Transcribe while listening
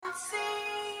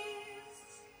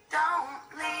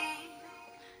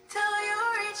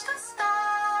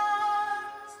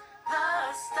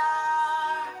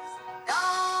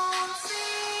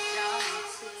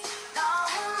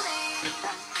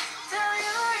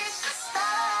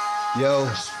Yo,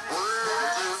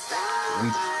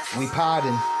 we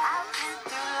podding.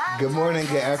 Good morning,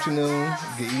 good afternoon,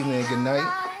 good evening, good night.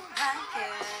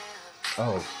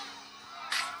 Oh,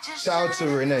 shout out to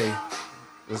Renee.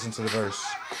 Listen to the verse.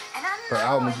 Her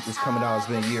album is coming out. It's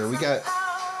been a year. We got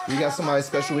somebody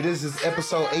special. This is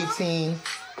episode 18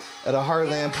 of the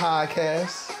Heartland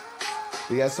Podcast.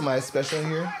 We got somebody special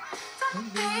here.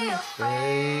 Don't be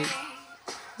afraid.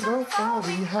 Don't fall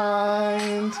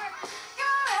behind.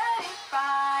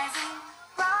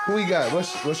 Who we got?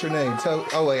 What's your name?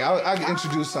 I'll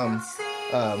introduce some.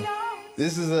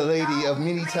 This is a lady of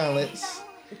many talents.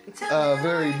 A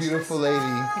very beautiful lady.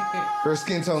 Her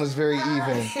skin tone is very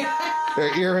even. Her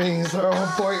earrings are on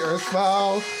point. Her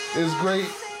smile is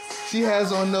great. She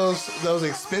has on those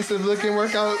expensive looking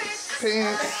workout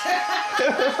pants.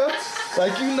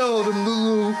 Like the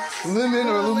Lululemon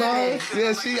or Lumai.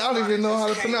 Yeah, I don't even know how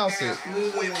to pronounce it.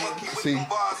 See,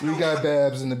 we got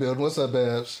Babs in the building. What's up,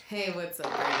 Babs? Hey, what's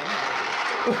up,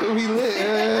 Brandon? We lit.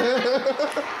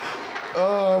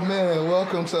 Oh man,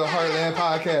 welcome to the Heartland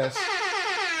Podcast.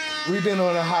 We've been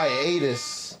on a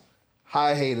hiatus.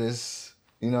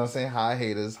 You know what I'm saying?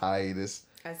 Hiatus. I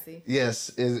see.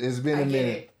 Yes, it's been a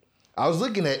minute. I was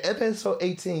looking at episode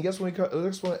 18. Guess what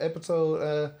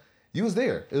episode? You was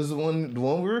there. It was the one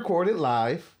we recorded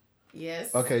live.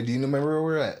 Yes. Okay. Do you remember where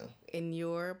we're at? In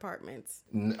your apartments.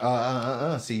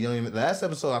 See, you don't even. Last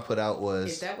episode I put out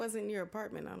was. If that wasn't your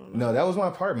apartment, I don't know. No, that was my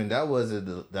apartment. That was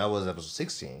episode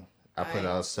 16. I put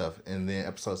out stuff, and then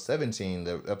episode 17,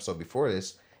 the episode before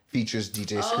this, features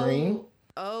DJ Scream.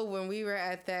 Oh, when we were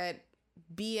at that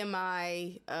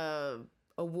BMI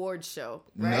award show,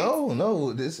 right?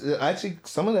 No. This actually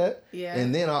some of that. Yeah.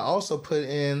 And then I also put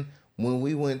in when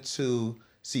we went to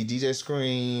see DJ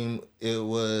Scream. It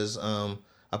was I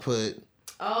put.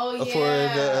 Oh yeah. For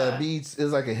the beats, it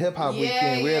was like a hip hop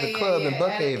weekend. We had a club in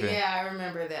Buckhaven. I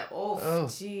remember that. Oh,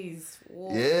 jeez.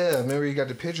 Yeah, remember you got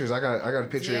the pictures. I got a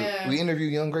picture. Yeah. We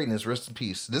interviewed Young Greatness. Rest in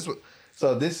peace. This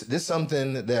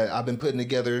something that I've been putting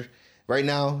together. Right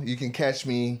now, you can catch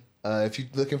me if you're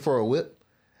looking for a whip.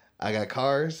 I got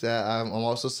cars that I'm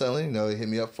also selling. Hit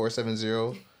me up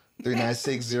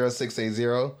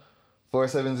 470-396-0680.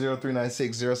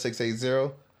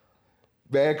 470-396-0680.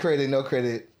 Bad credit, no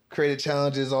credit. Credit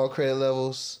challenges, all credit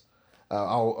levels.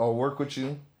 I'll work with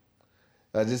you.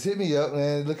 Just hit me up,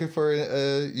 man. Looking for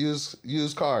a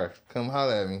used car. Come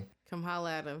holler at me. Come holler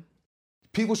at them.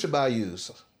 People should buy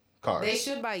used cars. They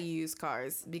should buy used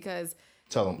cars because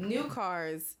new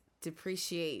cars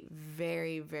depreciate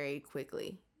very, very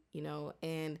quickly.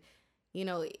 And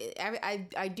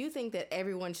I do think that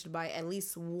everyone should buy at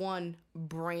least one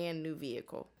brand new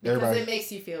vehicle because it makes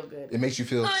you feel good. It makes you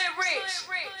feel.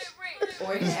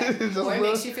 Or it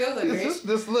makes you feel good, rich.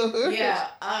 Just look. Yeah,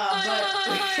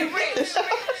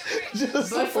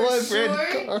 but for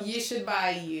sure, you should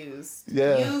buy used.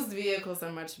 Yeah. Used vehicles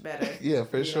are much better. Yeah,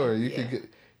 for sure. You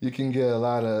can get a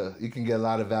lot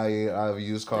of value out of a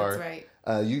used car. That's right.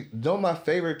 You know my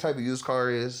favorite type of used car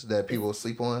is that people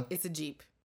sleep on? It's a Jeep.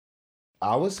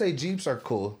 I would say Jeeps are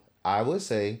cool. I would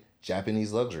say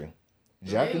Japanese luxury.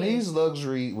 Japanese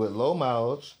luxury with low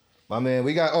mileage. My man,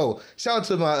 we got shout out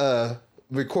to my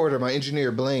recorder, my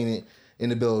engineer Blaine in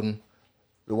the building.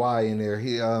 The Y in there.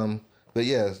 He but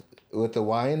yeah, with the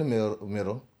Y in the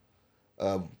middle.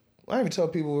 I don't even tell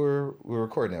people we're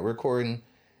recording that. We're recording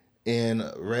in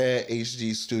Rad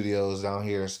HD Studios down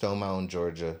here in Stone Mountain,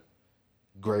 Georgia.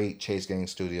 Great Chase Gang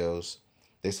Studios.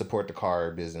 They support the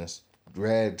car business.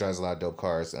 Rad drives a lot of dope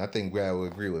cars, and I think Rad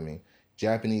would agree with me.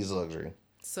 Japanese luxury.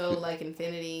 So like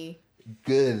Infiniti.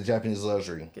 Good Japanese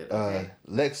luxury. Good, okay.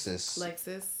 Lexus.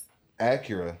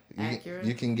 Acura.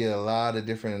 You can get a lot of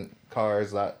different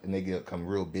cars, and they come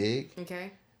real big.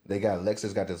 Okay.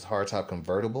 Lexus got this hardtop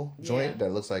convertible joint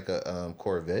that looks like a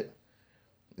Corvette.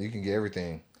 You can get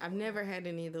everything. I've never had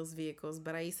any of those vehicles,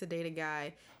 but I used to date a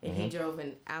guy, and he drove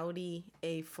an Audi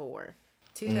A4,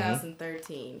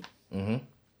 2013. Mm-hmm.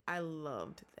 I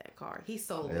loved that car. He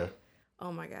sold it.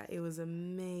 Oh my God, it was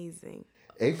amazing.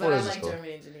 A4 is cool. German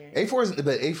engineering.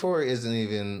 A4 isn't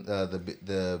even the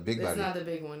big body. It's not the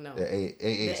big one, no. The A8.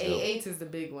 The A8 is the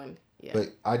big one. Yeah.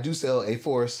 But I do sell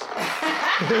A4s.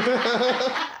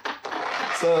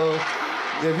 So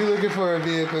if you're looking for a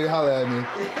vehicle, holler at me.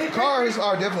 Cars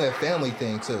are definitely a family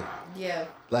thing too. Yeah.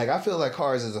 Like I feel like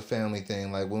cars is a family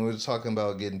thing. Like when we're talking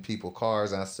about getting people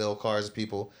cars, and I sell cars to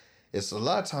people, it's a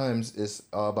lot of times it's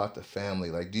all about the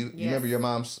family. Like, you remember your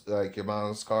mom's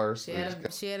cars? She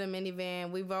had a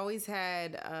minivan. We've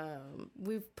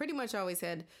pretty much always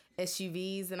had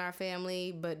SUVs in our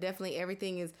family, but definitely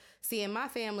everything is. See, in my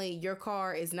family, your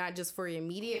car is not just for your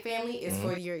immediate family; it's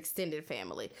for your extended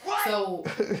family. What? So,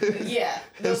 yeah,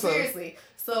 no, seriously.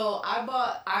 So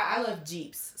I love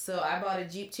Jeeps. So I bought a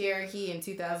Jeep Cherokee in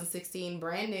 2016,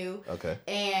 brand new. Okay.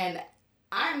 And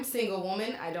I'm a single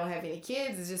woman. I don't have any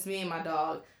kids. It's just me and my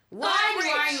dog. Why do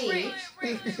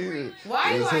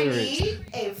I need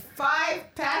a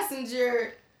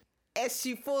 5-passenger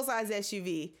full-size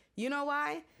SUV? You know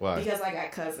why? Why? Because I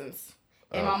got cousins.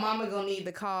 And my mama gonna need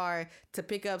the car to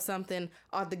pick up something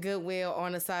off the Goodwill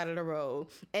on the side of the road.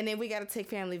 And then we gotta take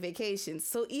family vacations.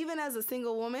 So even as a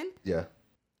single woman,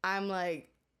 I'm like,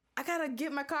 I gotta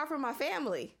get my car for my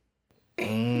family.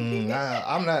 Nah,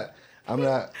 I'm not. No,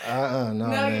 man.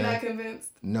 You're not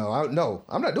convinced? No,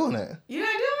 I'm not doing that. You're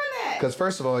not doing that? Because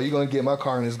first of all, you're going to get my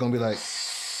car and it's going to be like...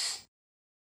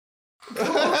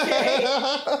 Okay.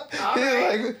 All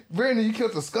right. Like, Brandon, you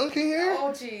killed the skunk in here?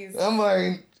 Oh, jeez. I'm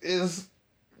like, it's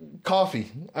coffee.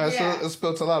 I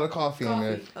spilled a lot of coffee in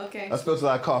there. Okay. I spilled a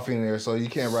lot of coffee in there, so you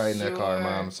can't ride in that car,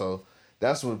 Mom. So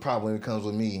that's what probably comes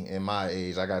with me in my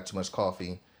age. I got too much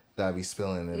coffee that I be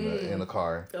spilling in the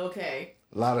car. Okay.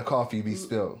 A lot of coffee be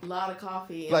spilled. A lot of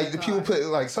coffee. Like the people put,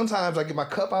 like sometimes I get my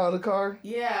cup out of the car.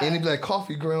 Yeah. And it be like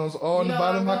coffee grounds all in the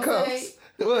bottom of my cups.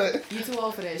 What? You too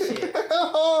old for that shit.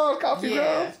 Oh, coffee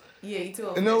grounds. Yeah, you too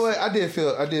old. You know what? I did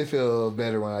feel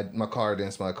better when my car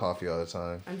didn't smell like coffee all the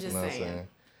time. I'm just saying.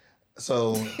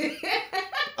 So,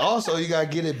 also you gotta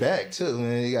get it back too,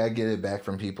 man. You gotta get it back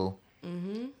from people.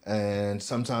 Mm-hmm. And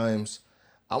sometimes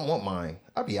I want mine.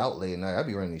 I be out late at night. I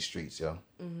be running these streets, yo.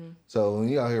 Mm-hmm. So when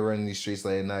you out here running these streets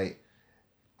late at night,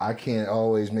 I can't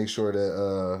always make sure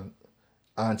that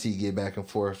Auntie get back and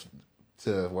forth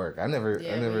to work. I never.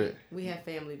 We have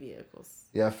family vehicles.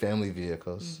 Yeah, family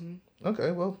vehicles. Mm-hmm.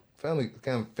 Okay, well, family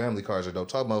cars are dope.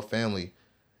 Talk about family,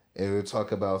 and we'll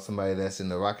talk about somebody that's in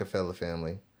the Rockefeller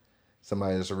family,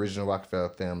 somebody that's original Rockefeller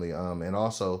family. And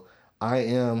also, I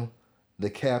am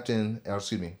the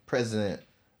president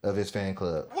of his fan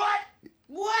club. What?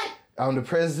 I'm the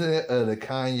president of the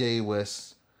Kanye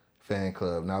West fan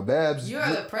club. Now, Babs... You're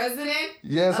the president?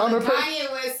 Yes, I'm the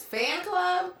Kanye West fan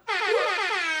club?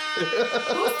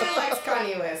 Who still likes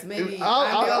Kanye West? Maybe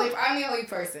I'm the only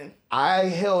person. I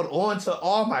held on to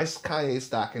all my Kanye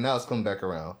stock, and now it's coming back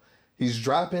around. He's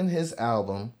dropping his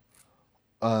album.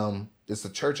 It's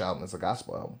a church album. It's a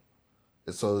gospel album.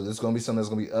 So it's going to be something that's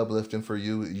going to be uplifting for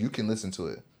you. You can listen to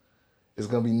it. It's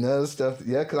gonna be none of the stuff,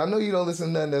 because I know you don't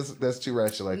listen to nothing that's too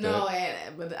ratchet like that. No,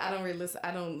 but I don't really listen.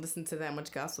 I don't listen to that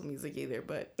much gospel music either.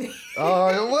 But what?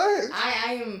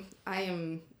 I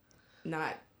am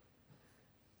not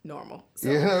normal.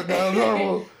 So. Yeah, not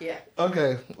normal. Yeah.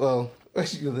 Okay, well,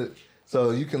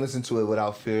 so you can listen to it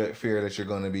without fear that you're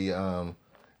going to be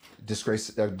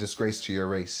disgrace to your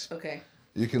race. Okay.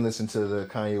 You can listen to the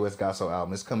Kanye West gospel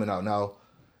album. It's coming out now.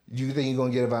 You think you're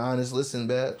gonna get an honest listen,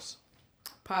 Babs?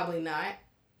 Probably not.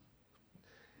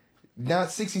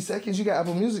 Not 60 seconds. You got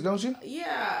Apple Music, don't you?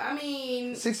 Yeah, I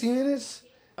mean... 60 minutes?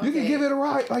 Okay. You can give it a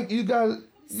ride. Like, you got...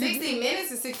 60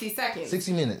 minutes or 60 seconds?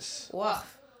 60 minutes. Whoa.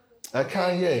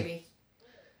 Kanye. Maybe.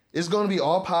 It's going to be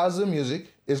all positive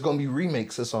music. It's going to be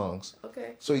remakes of songs.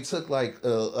 Okay. So he took, like,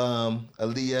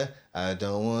 Aaliyah, I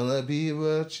don't want to be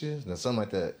what you... Something like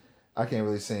that. I can't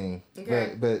really sing.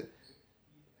 Okay. But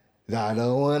I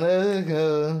don't want to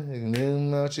go...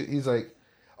 He's like...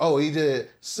 Oh, he did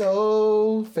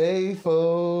So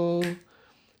Faithful.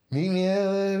 Meet me at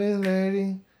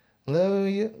 11:30. Love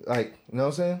you. Like, you know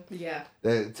what I'm saying? Yeah.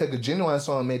 Take a genuine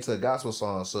song made to a gospel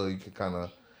song, so you can kind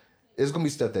of... It's going to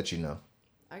be stuff that you know.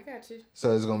 I got you.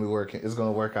 So it's going to be working. It's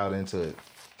going to work out into it.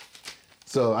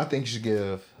 So I think you should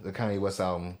give the Kanye West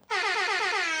album...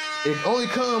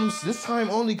 This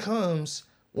time only comes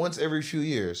once every few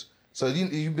years. So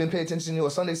you've been paying attention to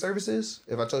what Sunday service is?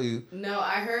 If I tell you... No,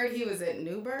 I heard he was at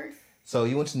New Birth. So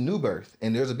he went to New Birth,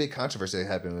 and there's a big controversy that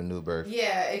happened with New Birth.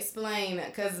 Yeah, explain.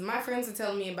 Because my friends were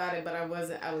telling me about it, but I was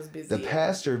busy. The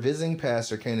visiting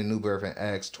pastor came to New Birth and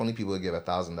asked 20 people to give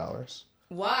 $1,000.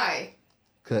 Why?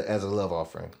 As a love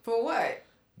offering. For what?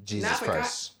 Jesus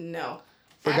Christ. No.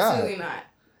 For absolutely God. Not.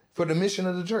 For the mission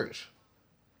of the church.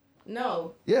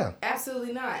 No. Yeah.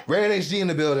 Absolutely not. Red HD in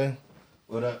the building.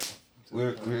 What up?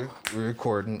 We're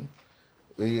recording.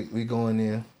 We going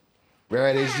in.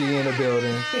 Red HD in the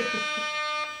building.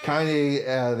 Kanye,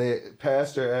 the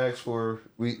pastor asked for.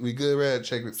 We good, Red?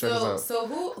 Check us out. So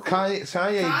who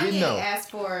Kanye didn't know.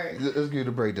 Asked for. Let's give you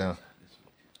the breakdown.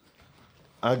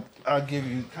 I'll give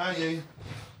you Kanye.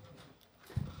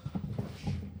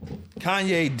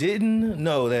 Kanye didn't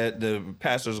know that the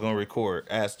pastor's gonna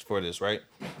asked for this, right?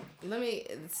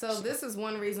 So this is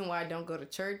one reason why I don't go to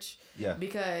church. Yeah.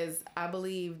 Because I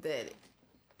believe that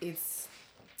it's...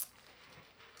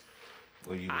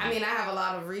 I have a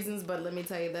lot of reasons, but let me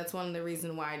tell you, that's one of the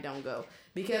reasons why I don't go.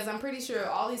 Because I'm pretty sure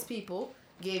all these people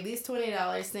gave these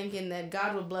 $20 thinking that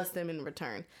God would bless them in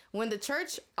return. When the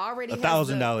church already has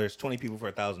 $1,000, 20 people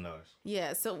for $1,000.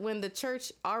 Yeah, so when the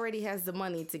church already has the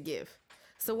money to give.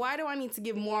 So why do I need to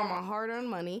give more of my hard-earned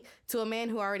money to a man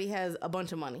who already has a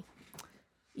bunch of money?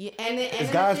 Yeah, and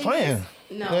it's God's plan.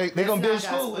 No, they're gonna build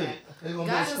school with it. God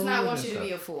does not want you to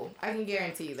be a fool. I can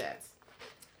guarantee you that.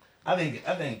 I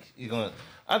think you're gonna.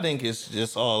 I think it's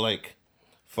just all like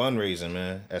fundraising,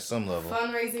 man. At some level.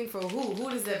 Fundraising for who? Who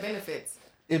does that benefit?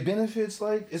 It benefits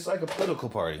it's like a political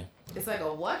party. It's like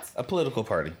a what? A political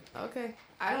party. Okay,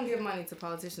 I don't give money to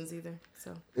politicians either.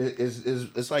 So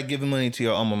it's like giving money to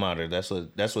your alma mater. That's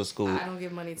what school. I don't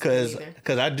give money to them either.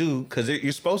 Because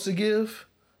you're supposed to give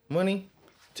money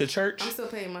to church. I'm still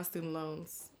paying my student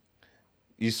loans.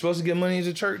 You're supposed to give money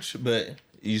to church, but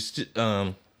you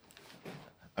still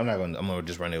I'm gonna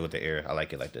just run it with the air. I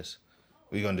like it like this.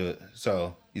 We're gonna do it.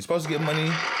 So you're supposed to give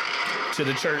money to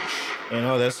the church and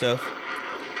all that stuff.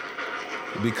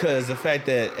 Because the fact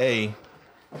that a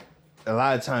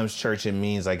lot of times church, it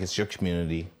means like it's your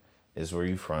community, it's where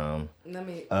you from.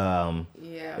 Yeah.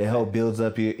 It helps builds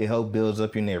up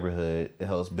your neighborhood. It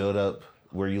helps build up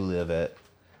where you live at.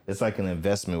 It's like an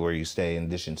investment where you stay in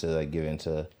addition to like giving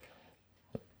to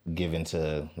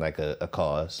like a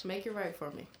cause. Make it right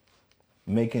for me.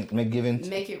 Make it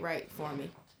right for me.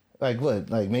 Like what?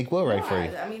 Like make what right for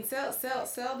you? I mean, sell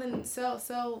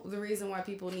the reason why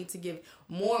people need to give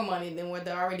more money than what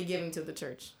they're already giving to the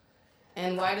church,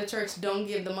 and why the church don't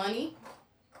give the money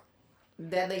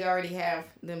that they already have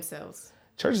themselves.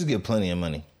 Churches give plenty of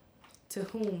money. To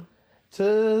whom?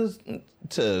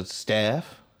 To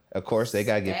staff. Of course, they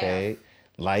gotta get paid.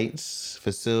 Lights,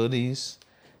 facilities,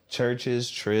 churches,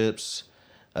 trips.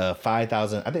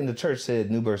 5,000. I think the church said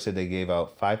Newburgh said they gave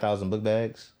out 5,000 book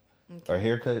bags. Okay. Or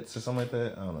haircuts or something like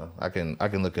that. I don't know. I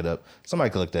can look it up.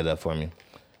 Somebody can look that up for me.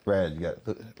 Brad,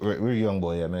 we're a young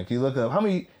boy, yeah, man. Can you look up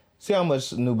see how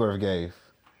much Newburgh gave?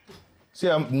 See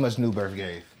how much Newburgh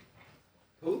gave?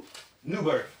 Who?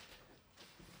 Newburgh.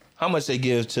 How much they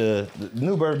give to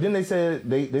Newburgh? Then they said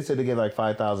they said they give like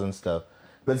 5,000 stuff.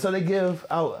 But so they give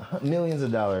out millions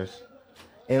of dollars.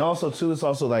 And also too, it's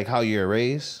also like how you're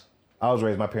raised. I was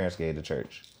raised, my parents gave to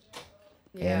church.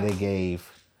 Yeah. And they gave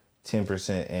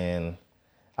 10%, and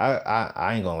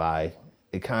I ain't gonna lie.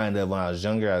 It kind of, when I was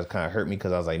younger, it kind of hurt me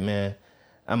because I was like, man,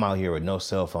 I'm out here with no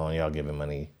cell phone. Y'all giving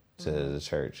money to the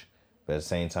church. But at the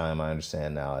same time, I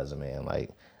understand now as a man,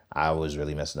 like, I was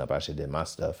really messing up. I should have did my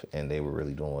stuff, and they were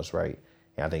really doing what's right.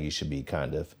 And I think you should be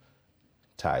kind of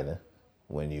tithing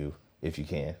if you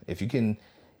can.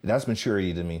 That's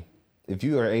maturity to me. If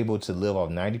you are able to live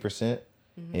off 90%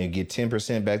 and get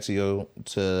 10% back to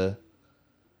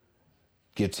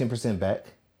give 10% back.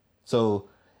 So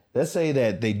let's say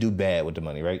that they do bad with the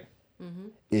money, right? Mm-hmm.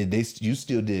 You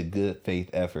still did good faith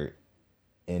effort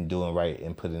in doing right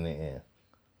and putting it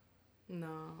in. No.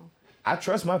 I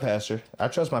trust my pastor. I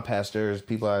trust my pastors,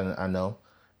 people I know.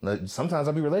 Sometimes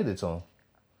I'll be related to them.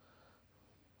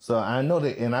 So I know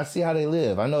that, and I see how they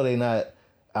live. I know they're not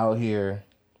out here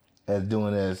they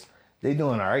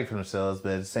doing all right for themselves,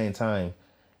 but at the same time,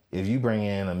 if you bring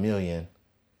in $1 million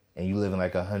and you live in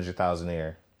like 100,000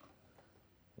 there,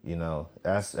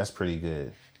 that's pretty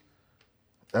good.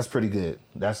 That's pretty good.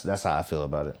 That's how I feel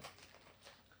about it.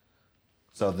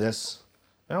 So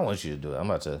I don't want you to do it.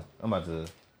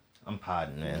 I'm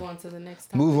podding, man. Move on to the next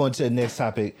topic. Move on to the next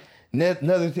topic.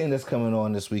 Another thing that's coming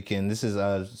on this weekend. This is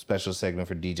a special segment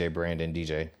for DJ Brandon.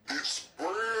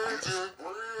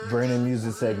 Brandon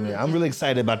music segment. I'm really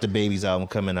excited about the Babies album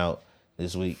coming out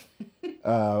this week.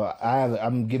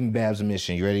 I'm giving Babs a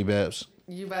mission. You ready, Babs?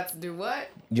 You about to do what?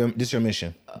 This is your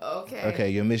mission. Okay. Okay,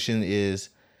 your mission is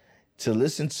to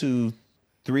listen to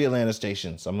 3 Atlanta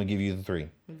stations. I'm going to give you the 3.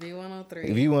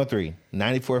 V103,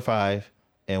 94.5,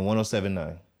 and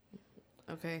 107.9.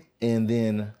 Okay. And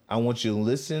then I want you to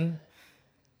listen,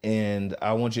 and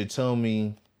I want you to tell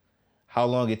me how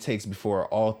long it takes before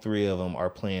all 3 of them are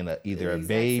playing either a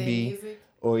baby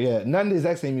or not the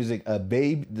exact same music, a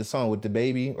baby, the song with the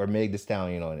baby or Meg Thee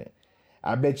Stallion on it.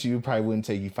 I bet you it probably wouldn't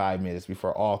take you 5 minutes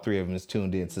before all 3 of them is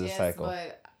tuned into the cycle.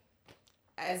 But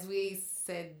as we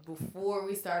said before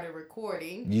we started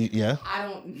recording, I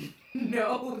don't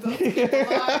know who those people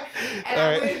are, and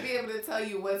I wouldn't be able to tell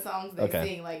you what songs they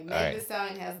sing. Like Meg Thee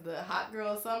Stallion has the Hot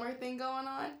Girl Summer thing going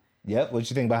on. Yep. What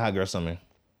you think about Hot Girl Summer?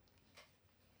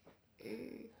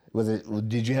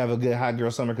 Did you have a good hot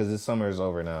girl summer? Because this summer is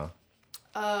over now.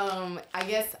 I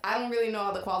guess I don't really know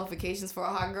all the qualifications for a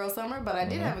hot girl summer, but I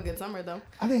did have a good summer though.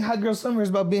 I think hot girl summer is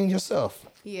about being yourself.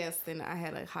 Yes, then I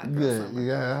had a hot girl summer.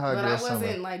 Yeah, hot girl summer. But I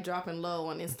wasn't like dropping low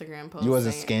on Instagram posts. You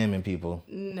wasn't scamming people.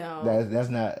 No. That's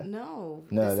not. No.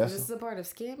 This is a part of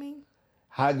scamming.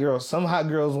 Hot girls. Some hot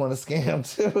girls want to scam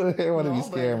too. They want to be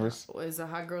scammers. Is a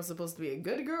hot girl supposed to be a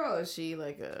good girl? Or is she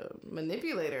like a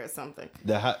manipulator or something?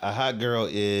 A hot girl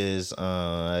is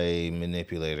a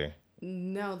manipulator.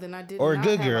 No, then I did or not a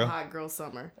good have girl. A hot girl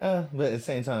summer. But at the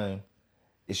same time,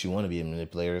 if she want to be a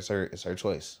manipulator, it's her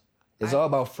choice. It's all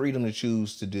about freedom to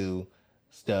choose to do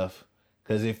stuff.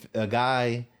 Because if a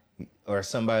guy or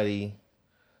somebody,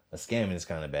 a scamming is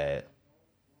kind of bad.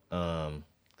 Because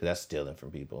that's stealing from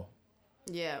people.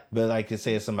 Yeah. But like to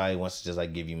say if somebody wants to just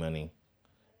like give you money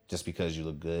just because you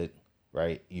look good,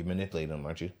 right? You manipulate them,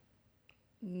 aren't you?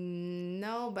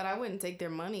 No, but I wouldn't take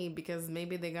their money because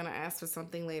maybe they're going to ask for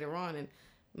something later on and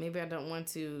maybe I don't want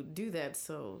to do that.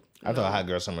 So I thought hot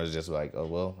girl summer is just like, oh,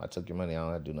 well, I took your money. I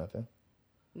don't have to do nothing.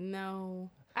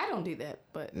 No, I don't do that,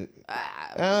 but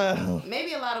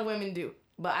maybe a lot of women do,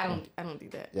 but I don't do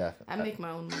that. Yeah. I make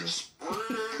my own money.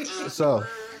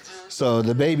 So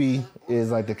the baby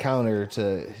is like the counter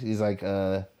to, he's like,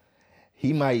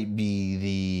 he might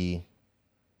be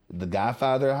the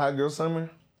godfather of hot girl summer.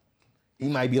 He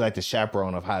might be like the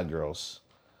chaperone of hot girls.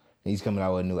 He's coming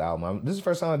out with a new album. This is the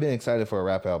first time I've been excited for a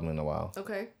rap album in a while.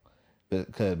 Okay.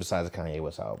 Besides the Kanye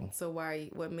West album. So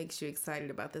what makes you excited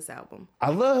about this album?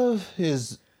 I love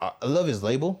his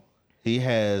label. He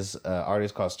has an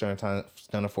artist called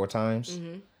Stunner 4 Times.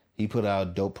 Mm-hmm. He put out a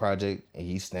dope project and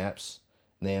he snaps.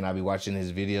 Then I'll be watching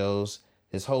his videos.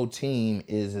 His whole team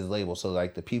is his label. So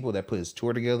like the people that put his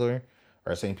tour together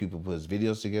are the same people who put his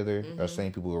videos together, are the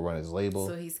same people who run his label.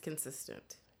 So he's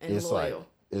consistent and loyal.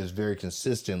 It's very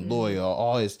consistent, loyal.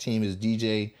 All his team is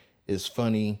DJ, is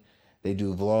funny. They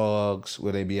do vlogs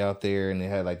where they be out there and they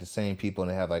have like the same people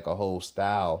and they have like a whole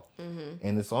style. Mm-hmm.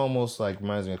 And it's almost like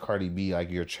reminds me of Cardi B,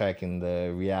 like you're tracking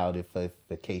the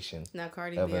reality-fication. Now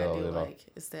Cardi B, I do like,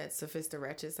 it's that sophisticated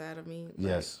ratchet side of me.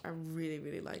 Yes. I really,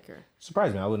 really like her.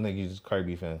 Surprised me. I wouldn't think you're just a Cardi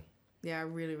B fan. Yeah, I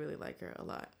really, really like her a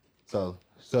lot. Something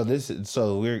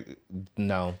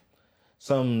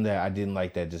that I didn't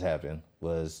like that just happened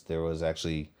was there was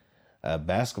actually a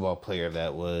basketball player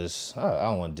that was, I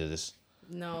don't want to do this.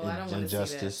 No, I don't want to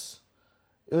injustice.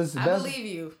 It was I believe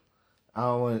you. I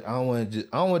don't want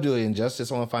to do an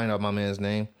injustice. I want to find out my man's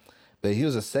name, but he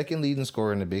was a second leading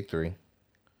scorer in the Big Three.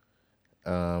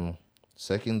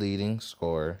 Second leading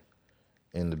scorer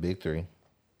in the Big Three,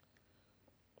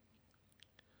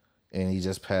 and he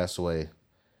just passed away.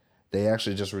 They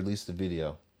actually just released the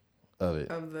video of it.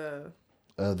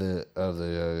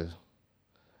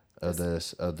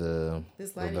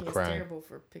 This lighting is terrible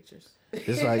for pictures.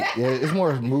 It's like it's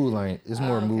more mood lighting. It's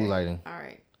more mood lighting. All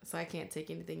right, so I can't take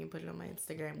anything and put it on my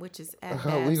Instagram, which is at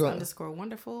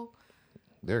 @babs_wonderful.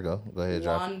 There you go. Go ahead,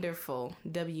 drop. Wonderful.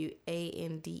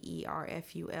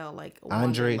 WANDERFUL, like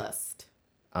Andre Wanderlust.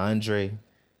 Andre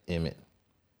Emmett.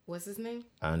 What's his name?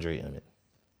 Andre Emmett.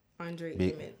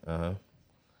 Emmett.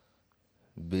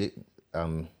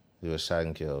 He was shot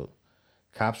and killed.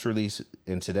 The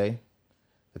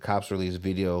cops released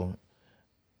video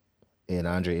in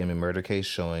Andre Emmett murder case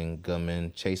showing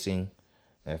gunmen chasing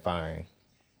and firing.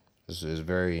 This is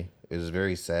very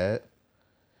sad.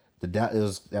 It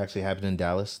was actually happened in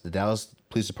Dallas. The Dallas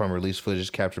Police Department released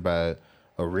footage captured by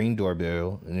a Ring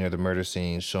doorbell near the murder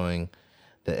scene showing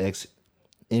the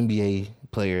ex-NBA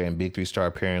player and Big Three star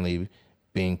apparently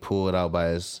being pulled out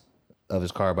of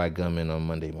his car by gunmen on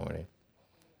Monday morning.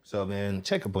 So, man,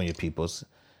 check up on your people.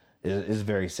 It's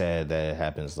very sad that it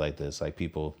happens like this. Like,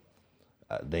 people,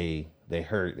 they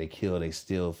hurt, they kill, they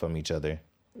steal from each other.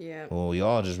 Yeah. Well, we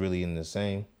all just really in the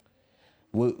same.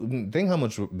 Think how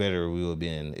much better we would have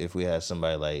been if we had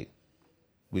somebody like,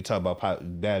 we talk about,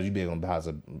 Babs, you big on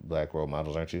positive black role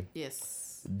models, aren't you?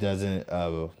 Yes. Doesn't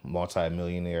a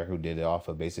multi-millionaire who did it off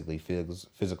of basically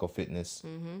physical fitness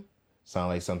sound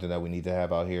like something that we need to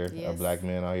have out here? Yes. A black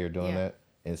man out here doing that,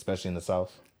 and especially in the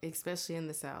South? Especially in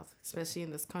the South, especially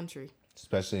in this country.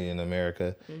 Especially in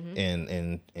America,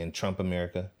 and in Trump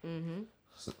America.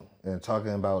 So, and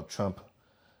talking about Trump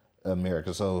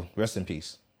America, so rest in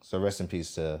peace. So rest in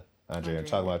peace to Andre. And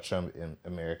talking about Trump in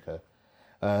America.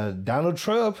 Donald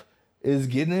Trump is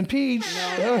getting impeached.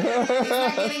 No, he's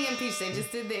not getting impeached. They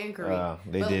just did the inquiry.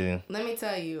 They didn't. Let me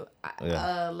tell you,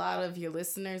 a lot of your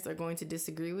listeners are going to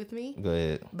disagree with me. Go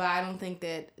ahead. But I don't think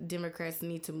that Democrats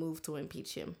need to move to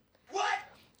impeach him. What?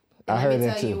 I heard that too.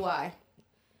 Let me tell you why.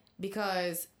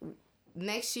 Because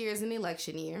next year is an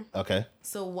election year. Okay.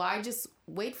 So why just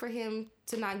wait for him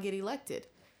to not get elected?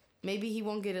 Maybe he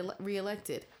won't get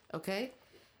reelected. Okay.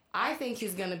 I think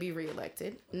he's going to be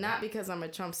reelected, not because I'm a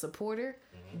Trump supporter,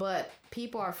 but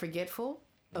people are forgetful,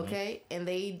 okay? And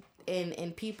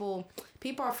people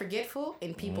are forgetful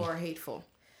and people are hateful.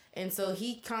 And so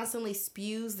he constantly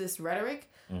spews this rhetoric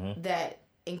that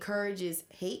encourages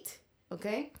hate,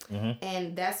 okay?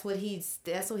 And that's what he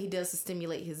does to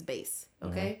stimulate his base,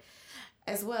 okay?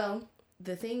 As well,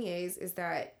 the thing is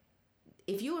that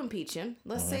if you impeach him,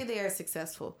 let's say they are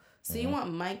successful. So you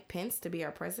want Mike Pence to be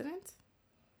our president?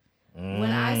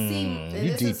 When I see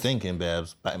you deep thinking,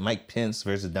 Babs. Mike Pence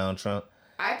versus Donald Trump.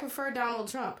 I prefer Donald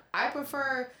Trump. I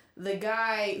prefer the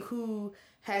guy who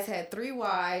has had 3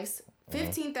 wives,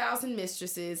 15,000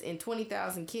 mistresses, and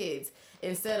 20,000 kids,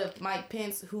 instead of Mike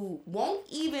Pence, who won't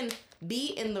even be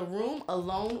in the room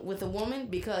alone with a woman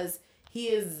because he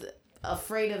is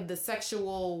afraid of the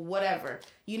sexual whatever.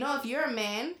 You know, if you're a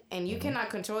man and you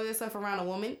cannot control yourself around a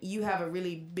woman, you have a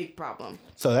really big problem.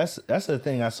 So that's the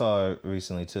thing I saw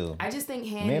recently too. I just think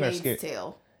Handmaid's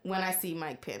Tale when I see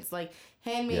Mike Pence. Like,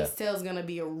 Handmaid's Tale is gonna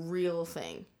be a real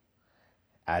thing.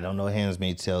 I don't know what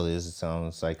Handmaid's Tale is. It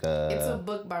sounds like It's a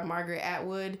book by Margaret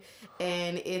Atwood,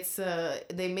 and it's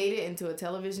they made it into a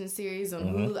television series on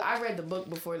Hulu. I read the book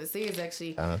before the series.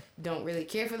 Actually, don't really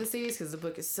care for the series because the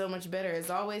book is so much better as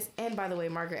always. And by the way,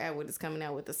 Margaret Atwood is coming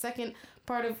out with the second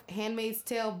part of Handmaid's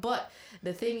Tale. But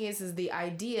the thing is the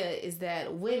idea is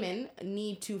that women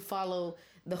need to follow.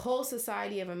 The whole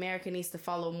society of America needs to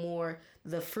follow more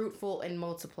the fruitful and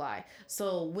multiply.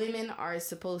 So women are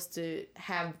supposed to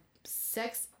have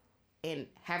sex and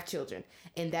have children,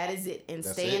 and that is it, and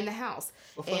stay in the house.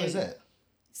 What fun is that?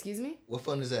 Excuse me? What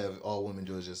fun is that if all women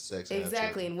do is just sex?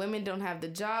 Exactly, and women don't have the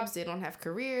jobs, they don't have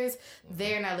careers,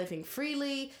 they're not living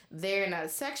freely, they're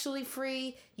not sexually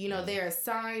free. You know, they're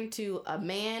assigned to a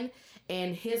man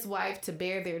and his wife to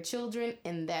bear their children,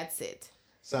 and that's it.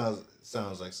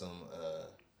 Sounds like some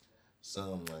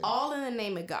like all in the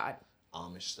name of God.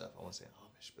 Amish stuff. I want to say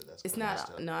Amish, but that's it's not.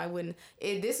 Stuff. No, I wouldn't.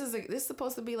 This is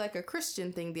supposed to be like a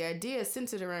Christian thing. The idea is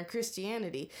centered around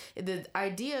Christianity. The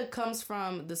idea comes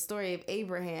from the story of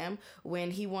Abraham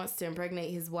when he wants to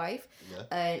impregnate his wife,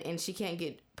 and she can't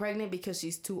get pregnant because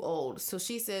she's too old. So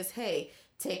she says, "Hey,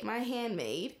 take my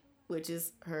handmaid," which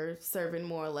is her servant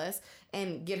more or less,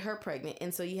 and get her pregnant.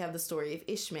 And so you have the story of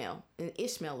Ishmael, and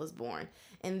Ishmael was born,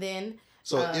 and then.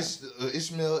 So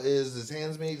Ishmael is his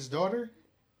handmaid's daughter?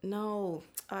 No.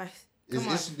 Come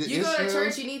on. You go to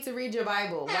church, you need to read your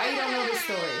Bible. Why you don't know this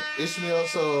story? Ishmael,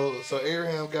 so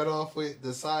Abraham got off with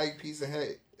the side piece and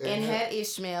had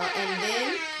Ishmael, and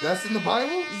then that's in the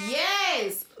Bible?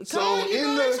 Yes.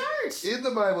 In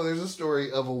the Bible, there's a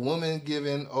story of a woman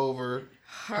giving over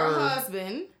her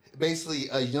husband, basically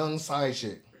a young side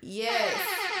chick. Yes.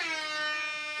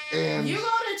 And you go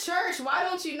to church. Why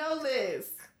don't you know this?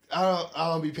 I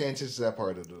don't be paying attention to that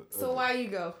part of it. So why you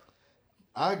go?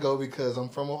 I go because I'm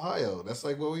from Ohio. That's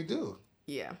like what we do.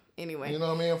 Yeah. Anyway. You know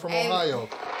what I mean? I'm from Ohio.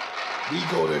 We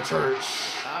go to church.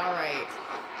 All right.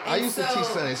 I used to teach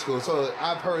Sunday school, so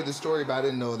I've heard the story, but I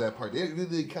didn't know that part. They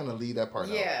really kind of leave that part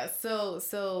out. Yeah.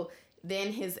 So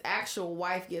then his actual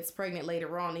wife gets pregnant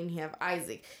later on, and you have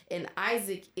Isaac. And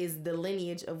Isaac is the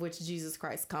lineage of which Jesus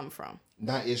Christ come from.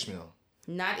 Not Ishmael.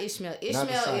 Not Ishmael.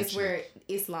 Ishmael is where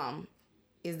Islam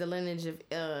is the lineage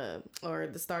of, or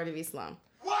the start of Islam.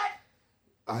 What?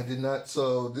 I did not.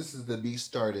 So this is the beef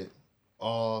started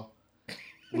all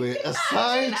with a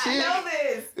side chick. I know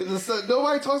this.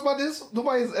 Nobody talks about this.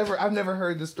 I've never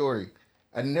heard this story.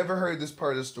 I never heard this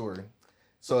part of the story.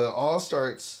 So it all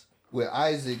starts with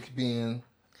Isaac being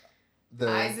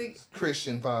the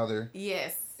Christian father.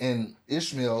 Yes. And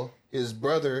Ishmael, his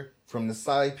brother from the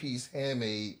side piece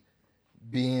handmaid,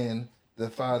 being the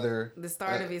father. The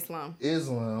start of Islam.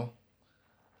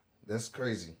 That's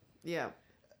crazy. Yeah.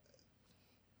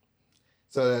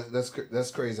 So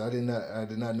that's crazy. I did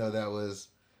not know that was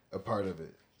a part of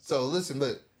it. So listen,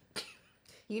 but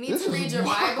you need to read your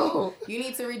Bible. You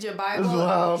need to read your Bible. This is a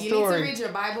wild story. You need to read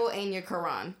your Bible and your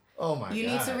Quran. Oh my God. You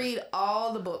need to read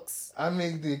all the books. I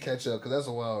may need to catch up because that's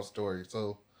a wild story.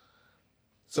 So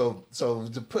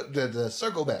to put the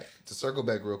circle back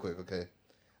real quick, okay?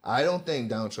 I don't think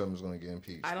Donald Trump is going to get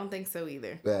impeached. I don't think so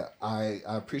either. But I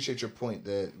appreciate your point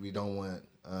that we don't want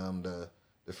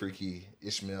the freaky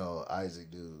Ishmael Isaac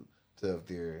dude of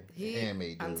their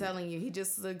handmade dude. I'm telling you, he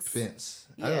just looks... Pence.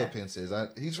 Yeah. I know what Pence is.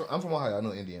 I'm from Ohio. I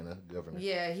know Indiana governor.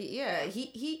 Yeah,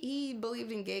 he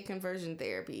believed in gay conversion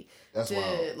therapy. That's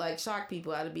wild. Like shock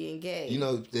people out of being gay. You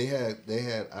know, they had.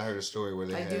 I heard a story where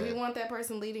they had. Do we want that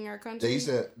person leading our country? They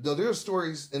said no. There are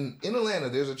stories in Atlanta.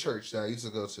 There's a church that I used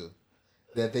to go to,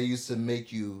 that they used to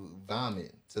make you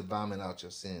vomit out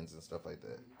your sins and stuff like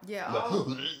that. Yeah.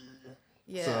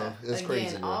 Yeah. So it's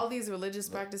crazy. Again, all these religious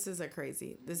practices are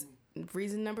crazy. This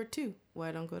reason number 2 why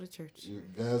I don't go to church. You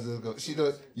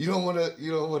don't want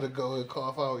to go and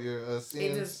cough out your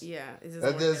sins.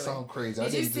 That does sound crazy.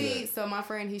 Did you see? So my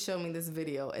friend, he showed me this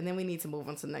video, and then we need to move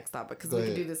on to the next topic because we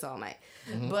can do this all night,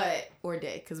 or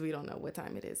day, because we don't know what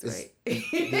time it is, right?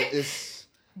 It's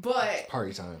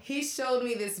party time. He showed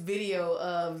me this video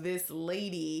of this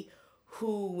lady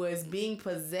who was being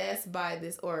possessed by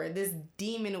this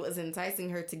demon was enticing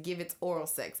her to give its oral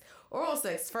sex. Oral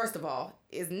sex, first of all,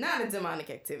 is not a demonic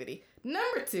activity.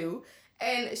 Number 2,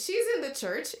 and she's in the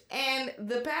church, and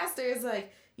the pastor is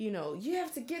like, you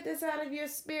have to get this out of your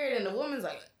spirit, and the woman's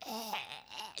like,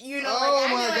 acting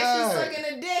like she's sucking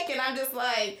a dick, and I'm just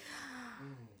like,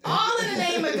 all in the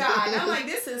name of God. And I'm like,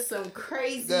 this is some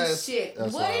crazy shit.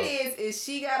 What wild. It is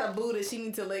she got a boo that she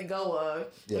needs to let go of,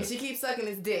 and she keeps sucking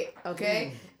his dick,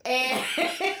 okay? And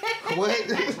what?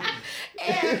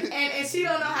 and she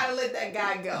don't know how to let that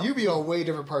guy go. You be on way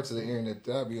different parts of the internet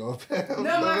than I be on.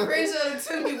 No, my friend showed it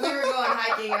to me. We were going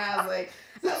hiking, and I was like,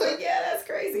 yeah, that's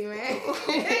crazy, man.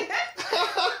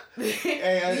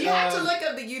 You have to look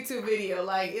up the YouTube video.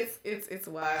 Like it's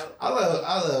wild. I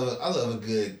love a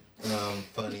good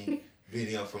funny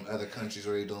video from other countries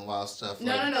where they're doing wild stuff.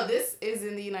 No. This is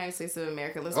in the United States of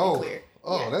America. Let's be clear.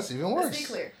 That's even worse. Let's be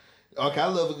clear. Okay, I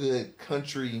love a good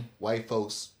country white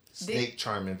folks snake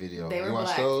charming video. They were watch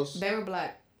black. those? They were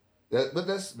black.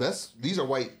 That's these are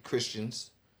white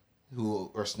Christians who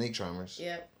are snake charmers.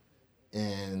 Yep.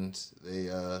 And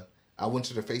they I went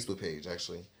to their Facebook page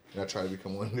actually, and I tried to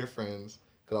become one of their friends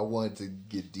because I wanted to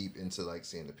get deep into like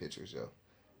seeing the pictures, yo.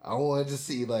 I wanted to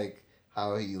see like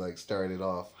how he like started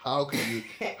off. How could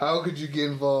you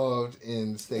get involved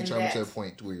in snake charming to the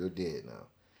point where you're dead now?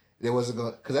 There wasn't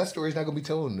going because that story's not gonna be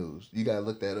told in the news. You gotta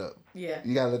look that up. Yeah.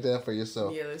 You gotta look that up for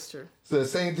yourself. Yeah, that's true. So the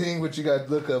same thing what you gotta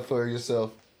look up for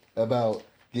yourself about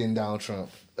getting down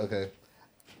Trump. Okay.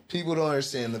 People don't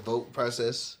understand the vote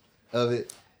process of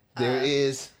it. There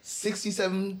is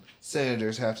 67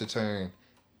 senators have to turn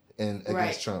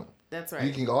against Trump. That's right.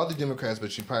 You can get all the Democrats,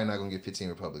 but you're probably not gonna get 15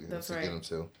 Republicans to get them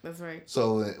too. That's right.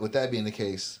 So with that being the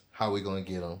case, how are we gonna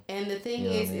get them? And the thing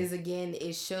is again,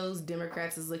 it shows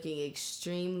Democrats is looking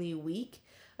extremely weak.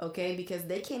 Okay, because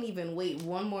they can't even wait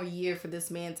one more year for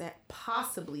this man to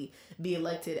possibly be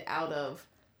elected out of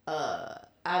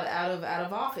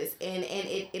office, and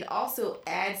it also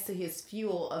adds to his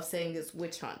fuel of saying this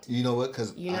witch hunt. You know what?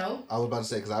 Because I was about to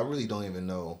say because I really don't even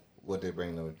know what they're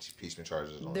bringing the impeachment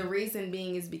charges on. The reason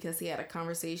being is because he had a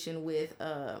conversation with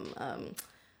a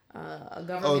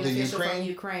government official from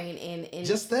Ukraine, and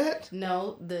just that.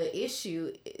 No, the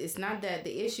issue is not that.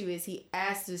 The issue is he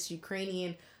asked this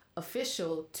Ukrainian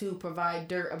official to provide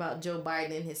dirt about Joe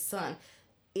Biden and his son.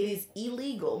 It is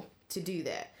illegal to do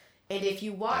that. And if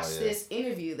you watch this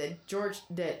interview that George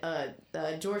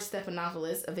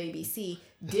Stephanopoulos of ABC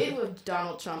did with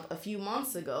Donald Trump a few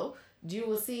months ago, you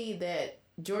will see that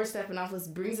George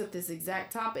Stephanopoulos brings up this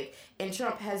exact topic, and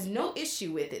Trump has no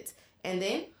issue with it. And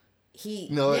then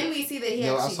we see that he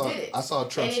actually did it. I saw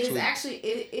Trump's tweet. And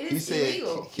it is he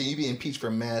illegal. Said, "Can you be impeached for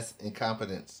mass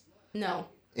incompetence?" No.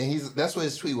 And that's what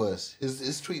his tweet was.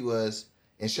 His tweet was,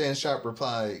 and Shannon Sharp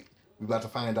replied, "We about to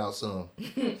find out soon."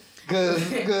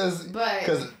 Because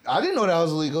I didn't know that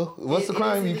was illegal. What's the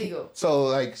crime? It's illegal.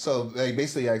 So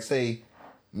basically say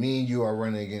me and you are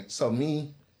running against. So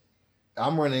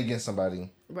I'm running against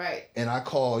somebody. Right. And I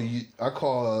call you. Yeah.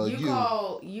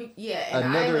 And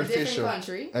another I'm official.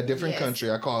 A different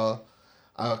country. I call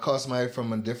somebody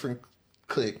from a different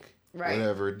clique. Right.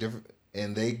 Whatever. Different,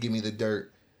 and they give me the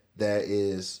dirt. That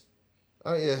is.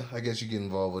 Oh yeah, I guess you get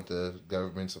involved with the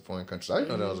governments of foreign countries. I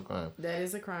didn't know that was a crime. That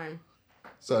is a crime.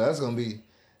 So that's gonna be.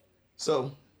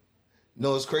 So,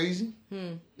 no, it's crazy.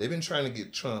 They've been trying to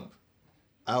get Trump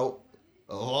out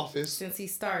of office since he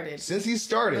started. But this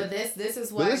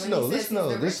is why. But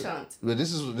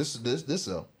this is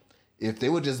though. If they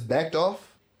would just backed off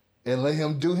and let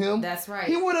him do him, that's right.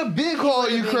 He would have been called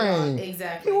Ukraine.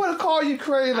 Exactly. He would have called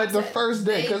Ukraine the first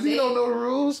day because he don't know the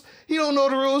rules. He don't know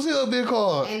the rules. He'll be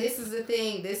called. And this is the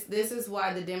thing. This is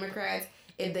why the Democrats,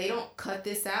 if they don't cut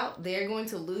this out, they're going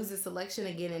to lose this election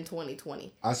again in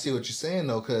 2020. I see what you're saying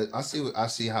though, cause I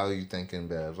see how you're thinking,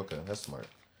 Babs. Okay, that's smart.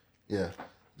 Yeah,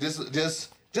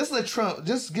 Just let Trump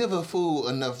just give a fool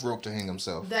enough rope to hang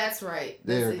himself. That's right.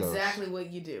 That's exactly what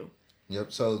you do.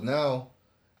 Yep. So now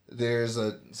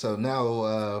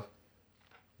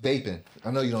vaping.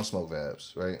 I know you don't smoke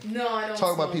vapes, right? No, I don't.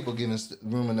 Talk about people giving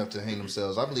room enough to hang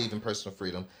themselves. I believe in personal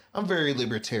freedom. I'm very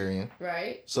libertarian.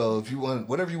 Right. So if you want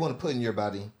whatever you want to put in your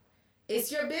body,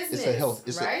 it's your business. It's a health.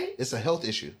 Right. It's a health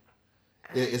issue.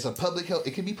 It's a public health.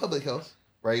 It can be public health,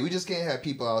 right? We just can't have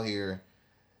people out here,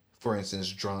 for instance,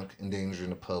 drunk, endangering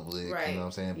the public. Right. You know what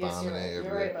I'm saying? Yes, Bombing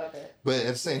you're right about that. But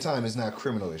at the same time, it's not a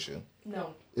criminal issue.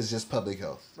 No. It's just public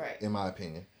health. Right. In my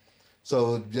opinion.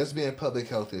 So just being a public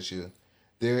health issue,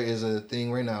 there is a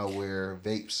thing right now where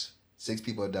vapes, 6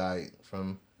 people have died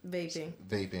from vaping.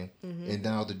 Mm-hmm. And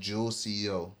now the Juul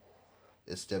CEO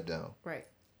is stepped down. Right.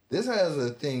 This has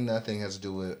a thing that has to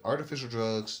do with artificial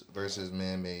drugs versus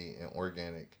man-made and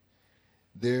organic.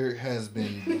 There has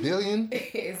been billion.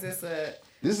 Is this a?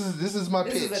 This is my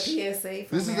pitch. This is a PSA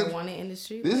for the marijuana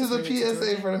industry. This is a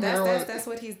PSA for the marijuana.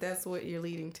 That's what you're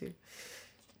leading to.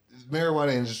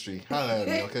 Marijuana industry. Holla at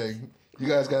me, okay? You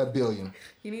guys got $1 billion.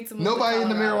 You need to. Nobody in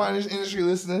the marijuana industry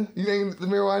listening. You think the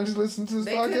marijuana industry listening to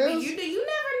this podcast? Could be. You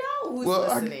never know who's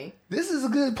listening. This is a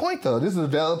good point, though. This is a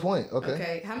valid point. Okay.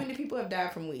 Okay. How many people have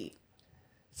died from weed?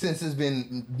 Since it's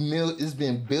been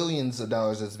billions of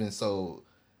dollars that's been sold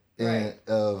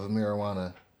of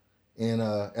marijuana, and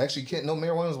actually,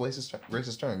 marijuana is a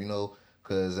racist term,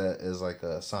 because that is like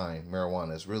a sign.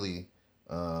 Marijuana is really,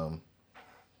 you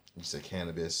say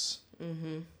cannabis.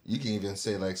 Mm-hmm. You can even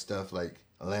say like stuff like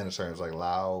Atlanta terms like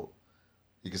loud.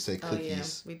 You can say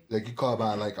cookies. Oh, yeah. Like you call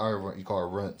by like you call it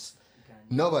runts.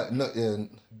 Okay.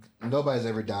 Nobody's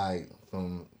ever died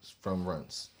from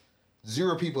runts.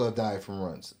 0 people have died from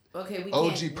runts. Okay, we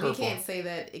can't say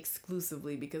that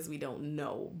exclusively because we don't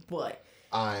know, but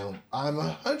I'm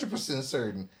 100%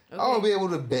 certain. Okay. I'll be able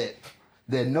to bet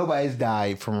that nobody's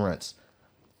died from runts.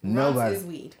 Nobody. Runts is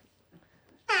weed.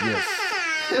 Yes.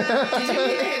 Did you mean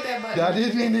to hit that button? I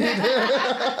didn't mean to hit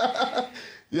that.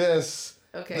 Yes.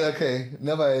 Okay.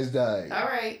 Nobody's died. All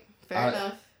right. Fair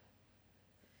enough.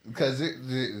 Because it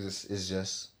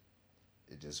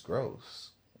just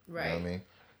grows. Right. You know what I mean?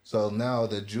 So now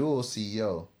the Juul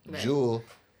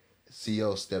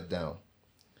CEO stepped down.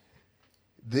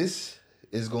 This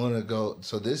is going to go.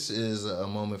 So this is a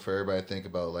moment for everybody to think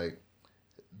about, like,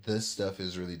 this stuff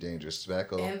is really dangerous.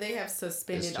 Tobacco. And they have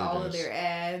suspended all of their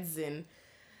ads and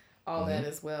all that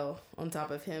as well, on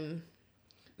top of him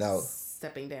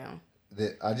stepping down.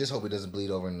 I just hope it doesn't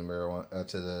bleed over into marijuana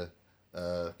to the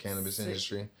cannabis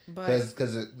industry, because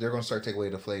they're going to start taking away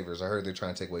the flavors. I heard they're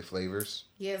trying to take away flavors.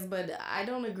 Yes, but I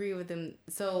don't agree with them.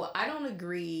 So I don't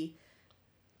agree.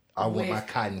 I want my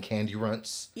cotton candy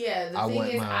runts. Yeah, the thing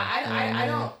is,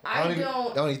 I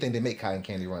don't even think they make cotton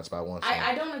candy runts, but I want some.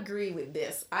 I don't agree with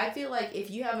this. I feel like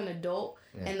if you have an adult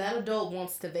and that adult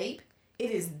wants to vape, it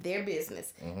is their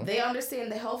business. Mm-hmm. They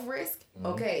understand the health risk. Mm-hmm.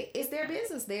 Okay, it's their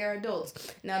business. They are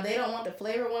adults. Now, they don't want the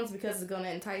flavor ones because it's going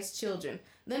to entice children.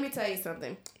 Let me tell you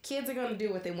something. Kids are going to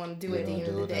do what they want to do at the end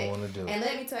of the day. And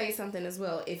let me tell you something as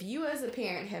well. If you as a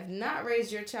parent have not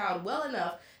raised your child well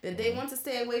enough that they want to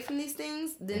stay away from these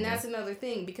things, then that's another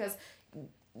thing, because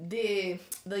the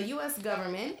U.S.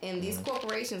 government and these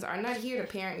corporations are not here to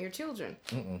parent your children.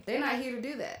 Mm-mm. They're not here to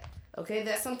do that. Okay,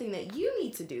 that's something that you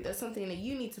need to do. That's something that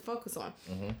you need to focus on.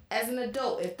 Mm-hmm. As an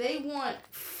adult, if they want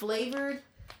flavored,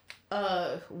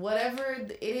 whatever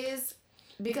it is,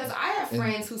 because I have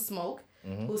friends who smoke,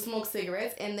 who smoke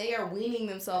cigarettes, and they are weaning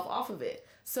themselves off of it.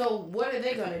 So what are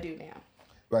they going to do now?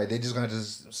 Right, they're just going to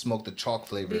just smoke the chalk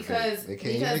flavor. Because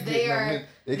they are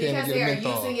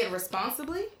using it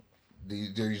responsibly?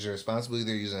 They're using it responsibly.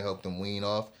 They're using it to help them wean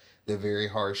off the very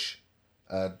harsh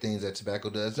things that tobacco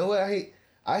does. You know what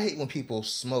I hate when people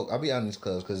smoke. I'll be out in these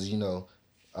clubs because,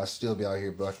 I still be out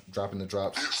here dropping the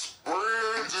drops.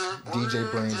 DJ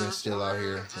Brandon still out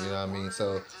here, you know what I mean?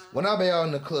 So when I be out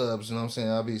in the clubs, you know what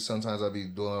I'm saying, sometimes I'll be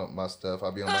doing my stuff.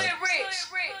 I'll be on my...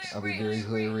 I'll be very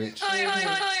hood rich.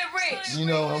 You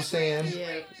know what I'm saying?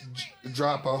 Yeah.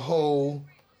 Drop a whole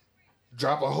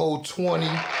 20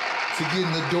 to get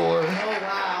in the door. Oh,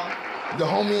 wow. The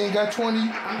homie ain't got 20?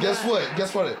 Guess what?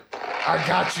 I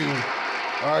got you.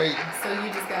 All right. So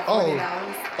you just got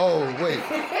 $40? Oh, wait.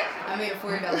 I made a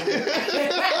 $40.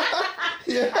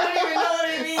 Yeah. I don't even know what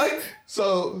it means.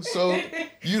 So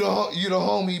you the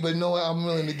homie, but you know what? I'm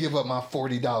willing to give up my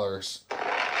 $40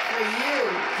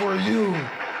 for you.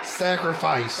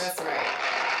 Sacrifice. That's right.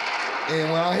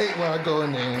 And I hate when I go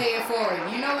in there. Pay it forward.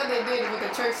 You know what they did? What the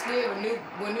church did?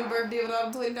 What Newberg did with all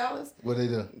the $20? What they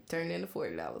do? Turned into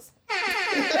 $40.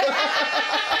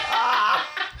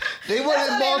 They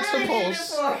wanted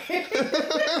multiples.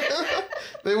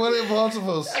 They wanted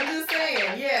multiples. I'm just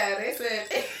saying. Yeah, they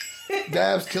said.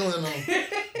 Dabs killing them.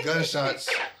 Gunshots.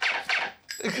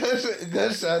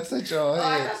 Gunshots at y'all head.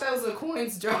 I thought that was a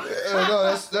coins drop.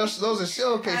 No, those are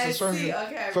shell cases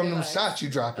from them shots you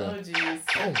dropping. Oh, jeez.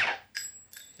 Oh.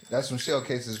 That's some shell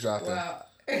cases dropping. Wow.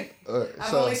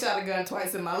 I've only shot a gun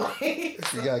twice in my life.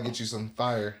 You gotta get you some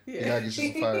fire. Yeah. You gotta get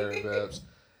you some fire, Babs.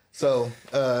 So,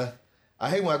 I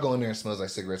hate when I go in there and it smells like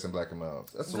cigarettes and black and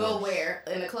milds. That's go where?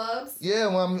 In the clubs? Yeah,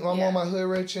 when I'm on my hood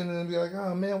retching and be like,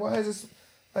 oh man, why is this?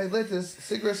 Like, let this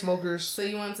cigarette smokers. So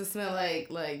you want it to smell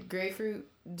like grapefruit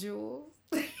jewels?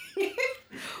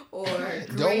 Or I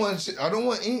don't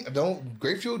want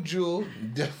grapefruit jewel.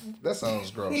 That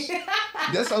sounds gross.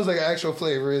 That sounds like an actual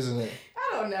flavor, isn't it?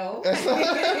 I don't know. I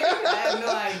have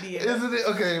no idea. Isn't it?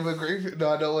 Okay, but grapefruit. No,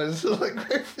 I don't want it to smell like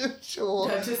grapefruit jewel.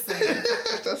 No, just saying.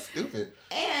 That's stupid.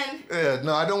 And yeah,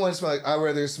 no, I don't want to smell like. I'd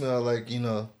rather smell like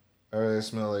I rather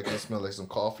smell like some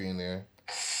coffee in there.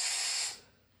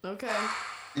 Okay.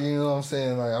 You know what I'm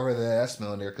saying? Like, I'd rather have that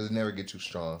smell in there because it never gets too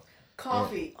strong.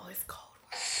 Coffee. Oh, it's cold.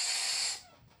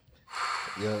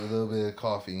 Yeah, a little bit of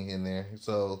coffee in there.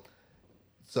 So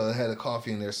it had a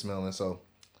coffee in there smelling. So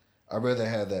I'd rather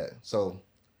have that. So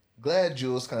glad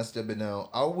Jules kind of stepping down.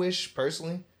 I wish,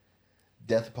 personally,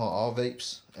 death upon all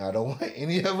vapes. I don't want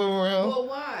any of them around. Well,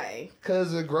 why?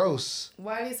 Because they're gross.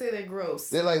 Why do you say they're gross?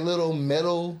 They're like little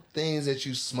metal things that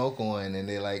you smoke on. And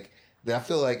they're like, I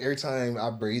feel like every time I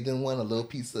breathe in one, a little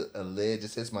piece of lead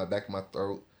just hits my back of my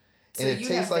throat. And so it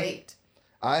tastes like vaped?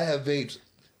 I have vaped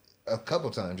a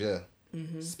couple times, yeah.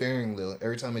 Mm-hmm. Sparingly.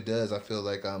 Every time it does, I feel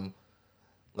like I'm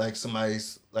like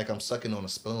I'm sucking on a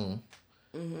spoon.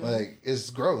 Mm-hmm. Like,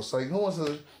 it's gross. Like, who wants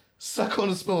to suck on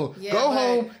a spoon? Yeah, go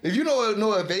home. If you know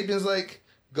what vaping is like,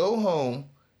 go home,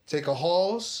 take a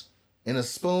Halls and a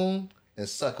spoon and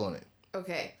suck on it.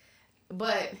 Okay.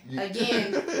 But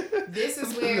again, this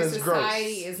is where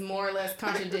society is more or less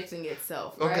contradicting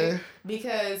itself, right? Okay.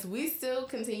 Because we still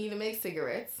continue to make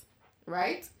cigarettes,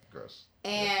 right? Gross.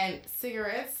 And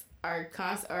cigarettes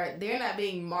they're not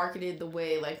being marketed the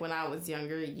way, like when I was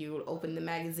younger, you would open the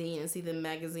magazine and see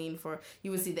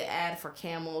you would see the ad for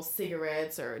Camel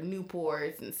cigarettes or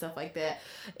Newports and stuff like that.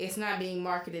 It's not being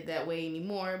marketed that way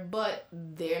anymore, but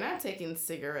they're not taking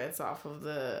cigarettes off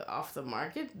the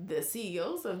market. The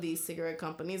CEOs of these cigarette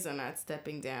companies are not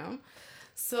stepping down.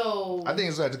 So I think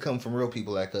it's going to come from real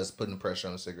people like us putting pressure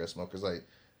on the cigarette smokers. Like,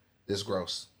 this is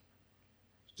gross.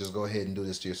 Just go ahead and do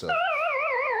this to yourself.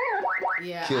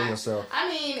 Yeah, kill yourself. I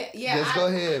mean, yeah. Just go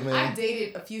ahead, man. I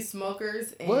dated a few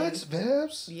smokers. And what,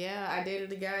 Babs? Yeah, I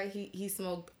dated a guy. He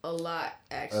smoked a lot,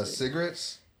 actually.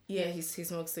 Cigarettes? Yeah, he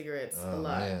smoked cigarettes a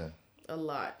lot. Man. A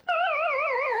lot.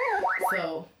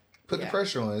 So put the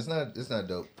pressure on. It's not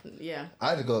dope. Yeah. I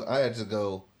had to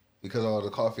go because of all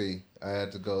the coffee. I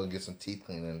had to go and get some teeth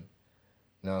cleaning.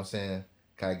 You know what I'm saying?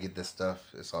 Kind of get this stuff.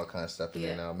 It's all kind of stuff in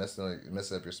there now. Messing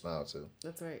up your smile too.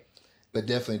 That's right. But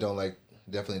definitely don't like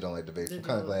the vapes. I'm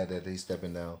kind of glad that he's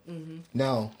stepping down. Mm-hmm.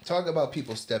 Now, talk about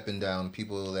people stepping down,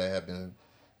 people that have been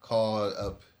called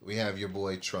up. We have your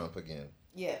boy Trump again.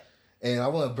 Yeah. And I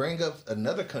want to bring up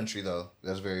another country, though,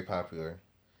 that's very popular,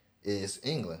 is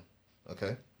England.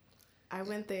 Okay? I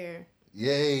went there.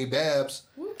 Yay, Babs.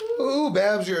 Woo-hoo. Ooh,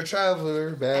 Babs, you're a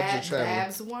traveler.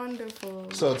 Babs,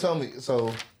 wonderful. So tell me,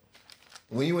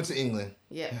 when you went to England,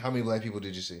 how many black people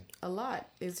did you see? A lot.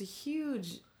 It's a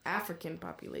huge African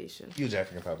population. Huge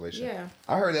African population. Yeah.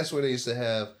 I heard that's where they used to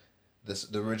have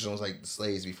the originals, like the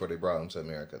slaves before they brought them to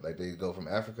America. Like they go from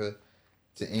Africa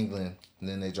to England and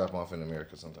then they drop them off in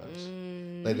America sometimes.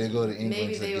 Like they go to England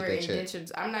maybe to they get were that indentured.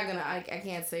 check. I'm not gonna. I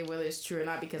can't say whether it's true or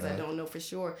not because I don't know for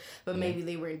sure. But maybe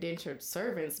they were indentured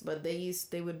servants. But they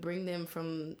would bring them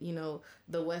from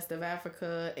the west of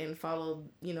Africa and follow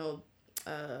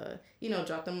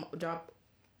drop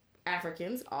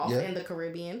Africans off in the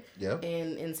Caribbean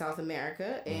and in South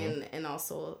America and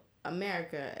also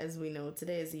America as we know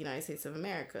today is the United States of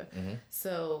America. Mm-hmm.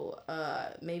 So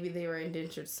maybe they were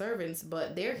indentured servants,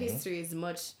 but their history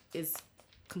is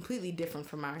completely different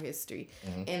from our history.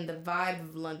 Mm-hmm. And the vibe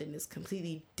of London is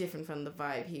completely different from the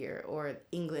vibe here, or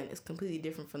England is completely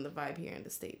different from the vibe here in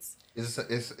the States.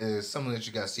 It's something that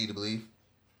you got to see to believe.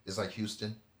 It's like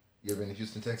Houston. You ever been to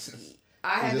Houston, Texas?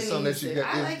 I haven't been to Houston.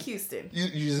 I like Houston.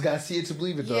 You just gotta see it to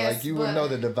believe it though. Yes, like you would know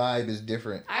that the vibe is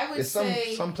different. I would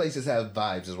say some places have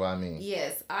vibes is what I mean.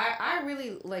 Yes. I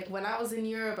really like when I was in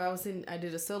Europe, I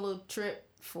did a solo trip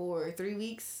for 3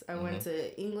 weeks. I went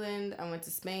to England, I went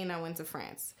to Spain, I went to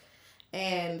France.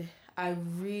 And I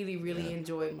really, really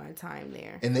enjoyed my time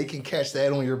there. And they can catch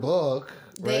that on your blog,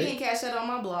 right? They can catch that on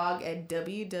my blog at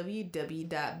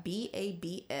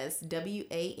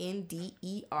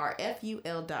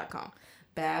www.babswanderful.com.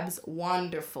 Babs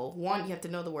Wonderful. You have to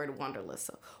know the word wanderlust.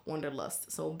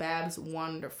 So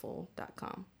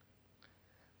babswonderful.com.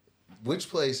 Which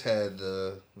place had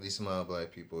the least amount of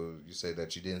black people? You say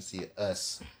that you didn't see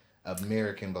us,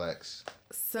 American blacks.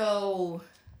 So,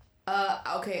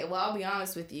 okay, well, I'll be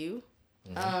honest with you.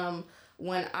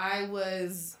 When I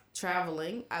was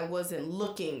traveling, I wasn't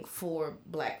looking for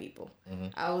black people.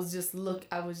 I was just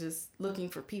looking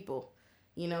for people,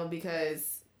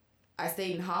 because I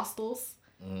stayed in hostels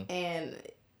and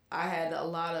I had a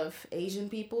lot of Asian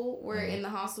people were in the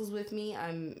hostels with me.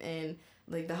 And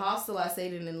like the hostel I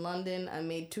stayed in London, I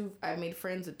made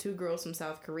friends with 2 girls from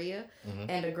South Korea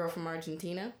and a girl from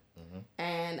Argentina.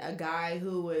 And a guy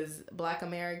who was Black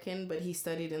American, but he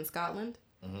studied in Scotland.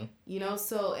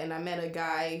 So, and I met a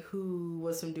guy who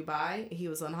was from Dubai. He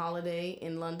was on holiday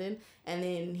in London, and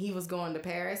then he was going to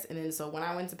Paris. And then, so when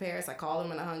I went to Paris, I called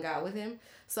him and I hung out with him.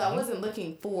 So I wasn't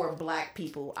looking for black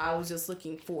people. I was just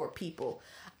looking for people.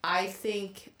 I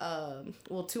think,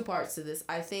 2 parts to this.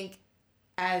 I think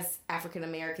as African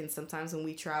Americans, sometimes when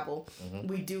we travel,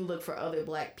 we do look for other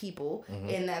black people,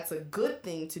 and that's a good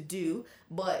thing to do.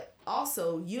 But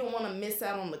also, you don't want to miss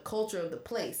out on the culture of the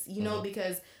place,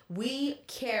 because we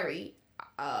carry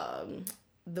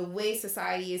the way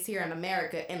society is here in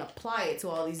America and apply it to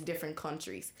all these different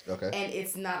countries. Okay. And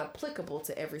it's not applicable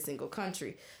to every single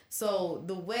country. So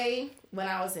the way, when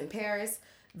I was in Paris,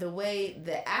 the way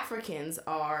the Africans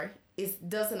are, it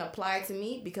doesn't apply to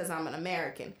me because I'm an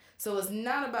American. So it's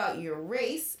not about your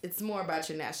race, it's more about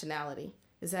your nationality.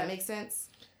 Does that make sense?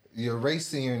 Your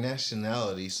race and your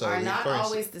nationality are not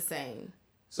always the same.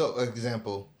 So,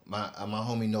 example, my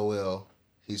homie Noel,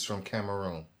 he's from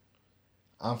Cameroon.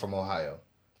 I'm from Ohio.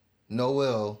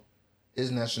 Noel,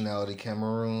 his nationality,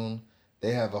 Cameroon,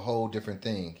 they have a whole different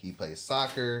thing. He plays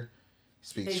soccer,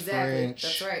 speaks French.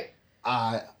 That's right.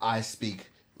 I speak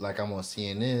like I'm on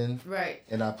CNN. Right.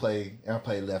 And I play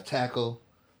left tackle.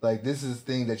 Like, this is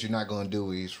the thing that you're not going to do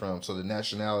where he's from. So the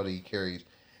nationality carries.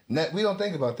 We don't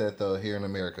think about that, though, here in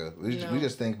America. We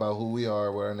just think about who we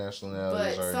are, what our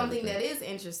nationalities are. But something that is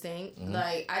interesting,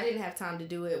 like, I didn't have time to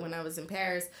do it when I was in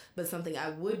Paris, but something I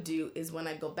would do is when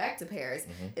I go back to Paris,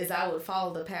 is I would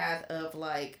follow the path of,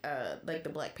 like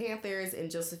the Black Panthers and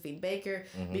Josephine Baker,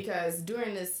 because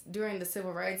during the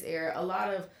Civil Rights era, a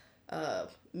lot of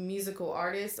musical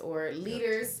artists or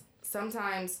leaders,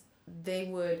 sometimes they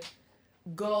would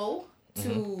go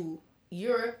to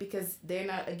Europe because they're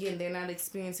not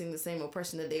experiencing the same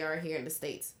oppression that they are here in the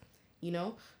States,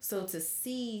 so to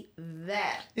see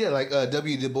that, like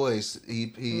W. Du Bois,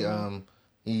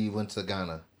 he went to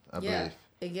Ghana, I believe.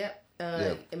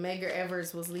 And Medgar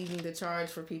Evers was leading the charge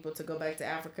for people to go back to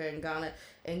Africa and Ghana.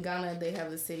 In Ghana, they have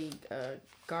the city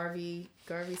Garvey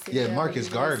City. Yeah, Marcus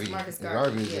Garvey.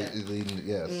 Garvey is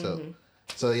leading.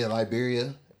 So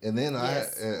Liberia, and then I had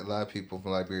a lot of people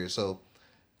from Liberia. So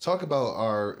talk about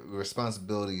our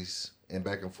responsibilities and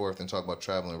back and forth, and talk about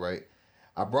traveling. Right,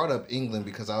 I brought up England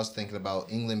because I was thinking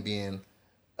about England being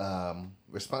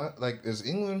is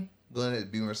England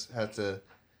going to have to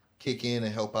kick in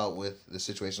and help out with the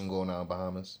situation going on in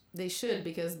Bahamas? They should,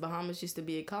 because Bahamas used to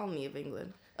be a colony of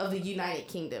England, of the United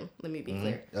Kingdom. Let me be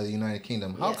clear. Of the United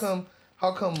Kingdom. How come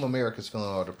America's feeling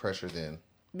all the pressure then?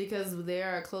 Because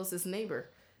they're our closest neighbor.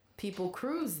 People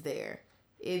cruise there.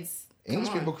 English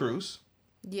people cruise.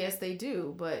 Yes, they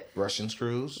do, but Russians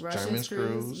cruise. Germans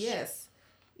cruise.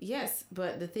 Yes,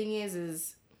 but the thing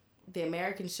is the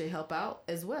Americans should help out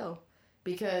as well.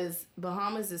 Because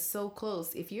Bahamas is so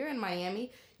close. If you're in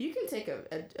Miami, you can take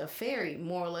a ferry,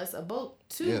 more or less, a boat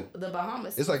to the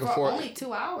Bahamas. It's like only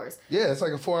 2 hours. Yeah, it's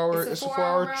like a 4 hour. It's a 4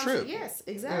 hour trip. Yes,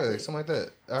 exactly. Yeah, something like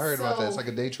that. I heard about that. It's like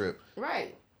a day trip.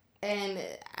 Right, and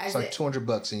it's like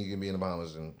 $200 and you can be in the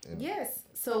Bahamas and yes.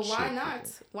 So why not?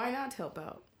 Why not help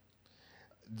out?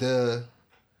 The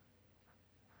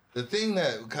thing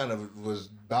that kind of was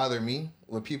bothering me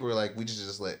when people were like, we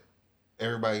just let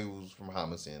everybody who's from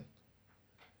Bahamas in.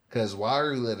 Because why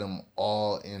are we letting them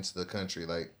all into the country?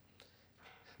 Like,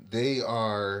 they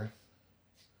are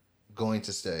going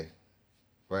to stay,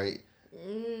 right?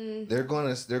 They're going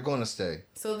to stay.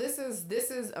 So this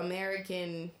is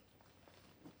American.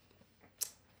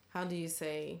 How do you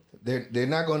say? They're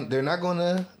not going to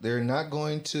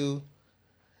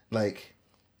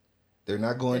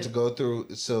go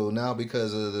through. So now,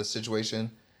 because of the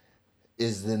situation,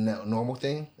 is the normal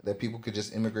thing that people could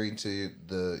just immigrate to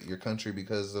your country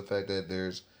because of the fact that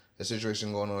there's a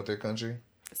situation going on with their country?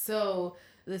 So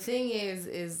the thing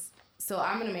is So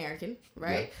I'm an American,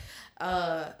 right?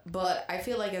 Yeah. But I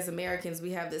feel like as Americans,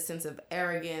 we have this sense of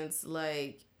arrogance,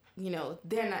 like, you know,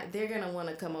 they're gonna want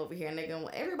to come over here, and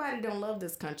everybody don't love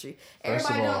this country.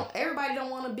 Everybody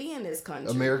don't want to be in this country.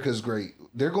 America's great.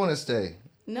 They're going to stay.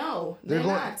 No, they're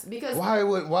not. Because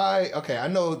why? Okay, I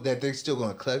know that they're still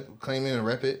going to claim it and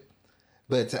rep it,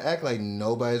 but to act like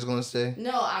nobody's going to stay.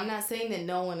 No, I'm not saying that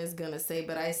no one is going to stay,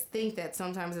 but I think that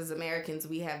sometimes as Americans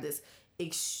we have this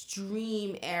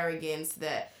extreme arrogance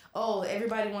that, oh,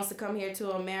 everybody wants to come here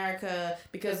to America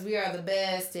because we are the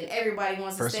best and everybody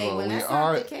wants to stay. When that's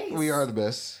not the case. We are the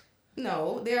best.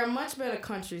 No, there are much better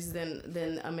countries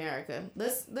than America.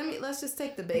 Let's just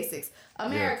take the basics.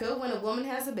 America, when a woman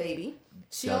has a baby,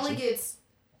 she only gets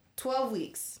 12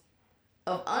 weeks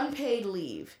of unpaid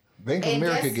leave. Bank of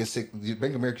America gets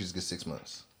 6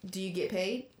 months. Do you get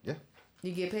paid? Yeah.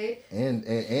 You get paid? And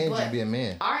you be a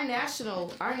man. Our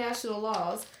national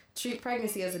laws treat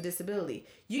pregnancy as a disability.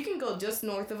 You can go just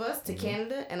north of us to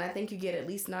Canada, and I think you get at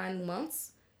least 9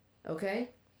 months. Okay?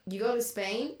 You go to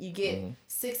Spain, you get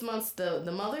 6 months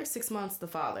the mother, 6 months the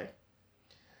father.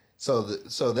 So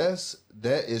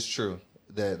that is true.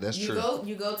 That's true.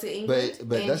 You go to England,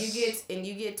 and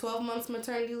you get 12 months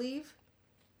maternity leave.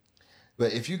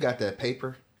 But if you got that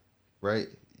paper, right,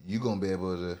 you're gonna be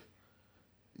able to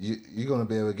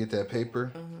get that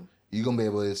paper. You're gonna be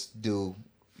able to do.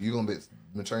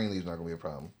 Maternity leave is not gonna be a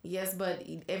problem. Yes, but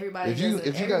everybody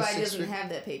doesn't have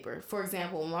that paper. For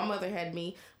example, when my mother had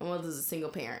me, my mother's a single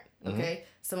parent. Okay,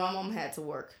 so my mom had to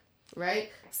work,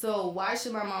 right? So why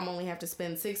should my mom only have to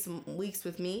spend 6 weeks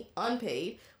with me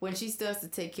unpaid when she still has to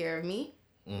take care of me,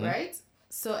 right?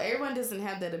 So everyone doesn't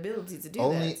have that ability to do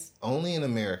that. Only in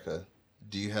America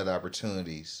do you have the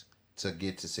opportunities to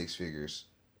get to 6 figures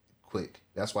quick.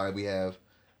 That's why we have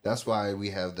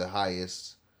the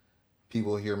highest.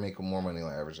 People here make more money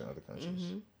on average than other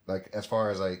countries. Like, as far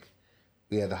as, like,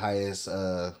 we have the highest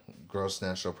gross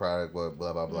national product, blah,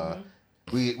 blah, blah.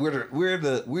 We are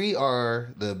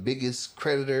the biggest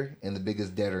creditor and the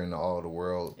biggest debtor in all the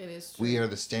world. It is true. We are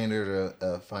the standard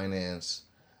of finance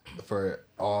for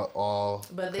all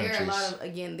But countries.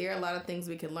 There are a lot of things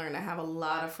we can learn. I have a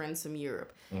lot of friends from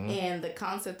Europe. And the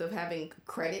concept of having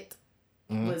credit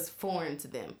was foreign to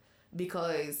them.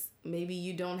 Because maybe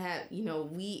you don't have,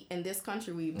 we in this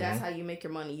country, that's how you make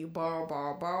your money. You borrow,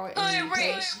 and you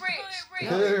pay.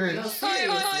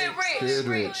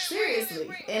 Seriously.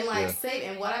 And save.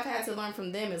 And what I've had to learn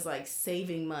from them is like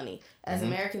saving money. As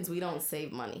Americans, we don't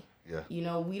save money. Yeah.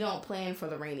 We don't plan for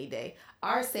the rainy day.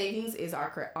 Our savings is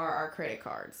our credit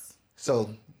cards.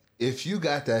 So if you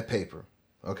got that paper,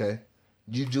 okay,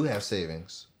 you do have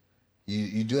savings.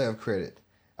 You do have credit.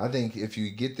 I think if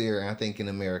you get there, and I think in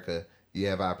America, you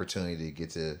have opportunity to get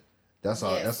to. That's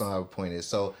all. Yes. That's all my point is.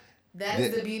 So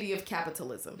that's the beauty of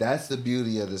capitalism. That's the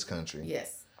beauty of this country.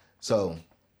 Yes. So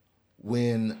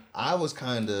when I was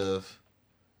kind of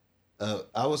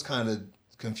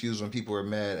confused when people were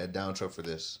mad at Donald Trump for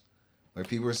this, when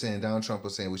people were saying Donald Trump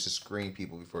was saying we should screen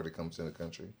people before they come to the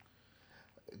country,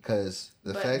 because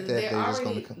the fact that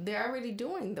they're already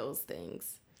doing those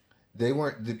things. They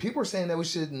weren't. The people were saying that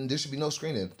there should be no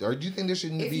screening. Or do you think there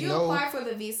should be no? If you apply for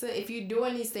the visa, if you're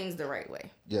doing these things the right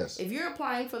way. Yes. If you're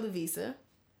applying for the visa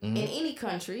in any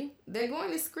country, they're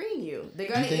going to screen you. They're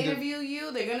going to interview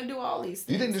you. They're going to do all these things.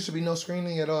 Do you think there should be no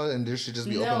screening at all, and there should just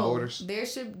be open borders? There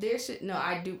should. No,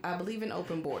 I do. I believe in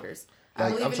open borders. I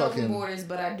believe in open borders,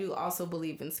 but I do also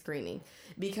believe in screening.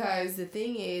 Because the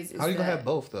thing is how are you gonna have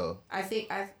both though? I think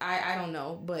I don't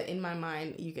know, but in my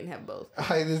mind you can have both.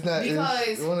 It's not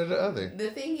because one or the other.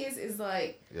 The thing is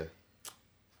like,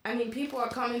 I mean, people are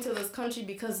coming to this country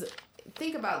because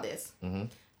think about this.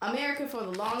 America for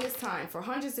the longest time, for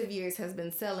hundreds of years, has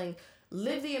been selling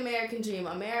live the American dream.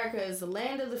 America is the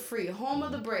land of the free, home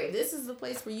of the brave. This is the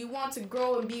place where you want to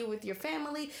grow and be with your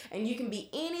family, and you can be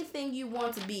anything you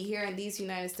want to be here in these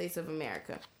United States of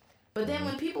America. But then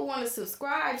when people want to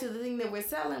subscribe to the thing that we're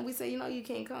selling, we say, you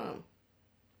can't come.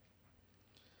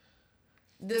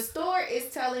 The store is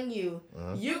telling you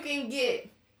you can get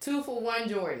 2-for-1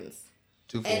 Jordans.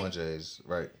 2-for-1 J's,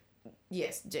 right?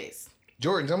 Yes, J's.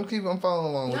 Jordans, I'm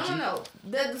following along with you. No.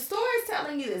 The store is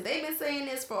telling you this. They've been saying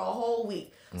this for a whole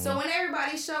week. So when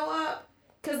everybody show up,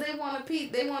 because they want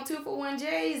 2-for-1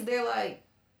 J's, they're like,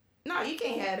 no, you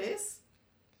can't have this.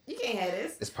 You can't have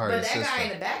this. It's part of the system. But that guy in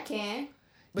the back can.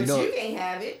 But you can't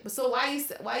have it. So why you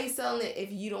selling it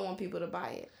if you don't want people to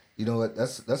buy it? You know what?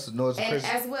 That's and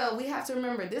as well, we have to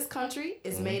remember this country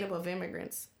is made up of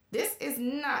immigrants. This is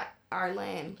not our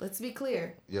land. Let's be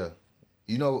clear. Yeah,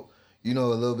 you know a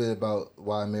little bit about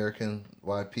why white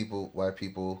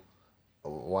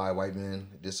men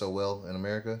did so well in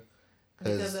America.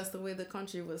 Because that's the way the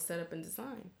country was set up and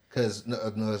designed. Because, no,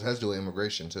 it has to do with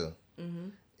immigration, too. Mm-hmm.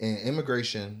 In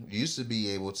immigration, you used to be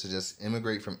able to just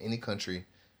immigrate from any country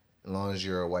as long as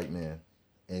you're a white man.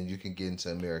 And you can get into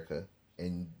America.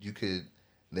 And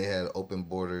they had open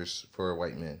borders for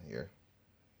white men here.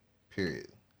 Period.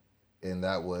 And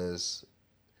that was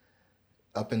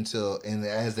up until, and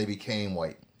as they became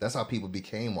white. That's how people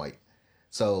became white.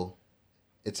 So,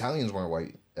 Italians weren't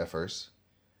white at first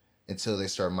until they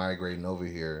started migrating over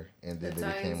here, and then they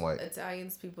became white.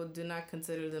 Italians people do not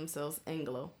consider themselves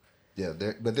Anglo. Yeah,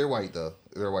 they're white though.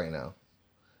 They're white now.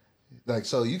 Like,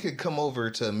 so you could come over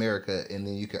to America and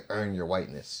then you can earn your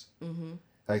whiteness. Mm-hmm.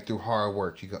 Like through hard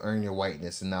work, you can earn your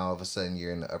whiteness, and now all of a sudden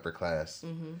you're in the upper class.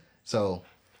 Mm-hmm. So,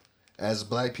 as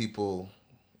black people,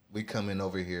 we come in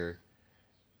over here.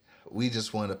 We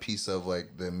just want a piece of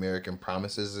like the American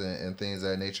promises and things of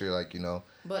that nature, like, you know,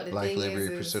 but life,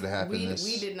 liberty, pursuit of happiness.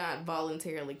 We did not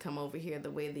voluntarily come over here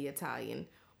the way the Italian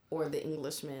or the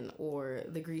Englishman or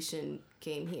the Grecian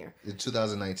came here. In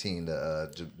 2019,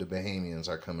 the Bahamians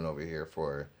are coming over here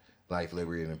for life,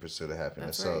 liberty, and pursuit of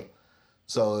happiness. That's right.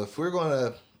 So if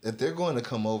they're going to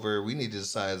come over, we need to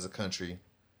decide as a country: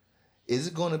 is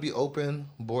it going to be open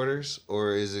borders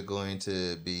or is it going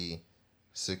to be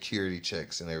security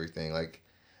checks and everything? Like,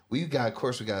 of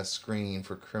course we got screening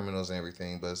for criminals and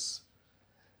everything, but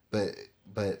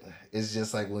it's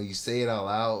just like when you say it out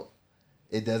loud,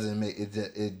 it doesn't make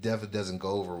it definitely doesn't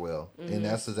go over well. Mm-hmm. And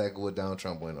that's exactly what Donald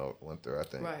Trump went through, I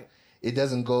think. Right. It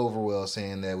doesn't go over well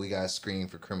saying that we got screening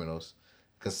for criminals,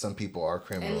 because some people are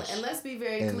criminals. And let's be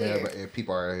very clear.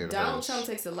 People are here to Donald Trump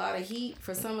takes a lot of heat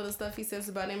for some of the stuff he says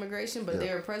about immigration, but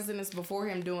there were presidents before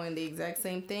him doing the exact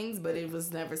same things, but it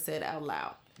was never said out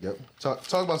loud. Yep.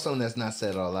 Talk about something that's not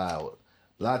said out loud.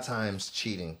 A lot of times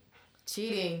cheating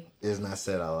is not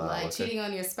said out loud. Like cheating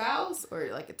on your spouse or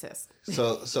like a test.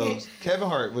 So Kevin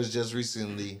Hart was just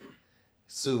recently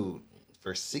sued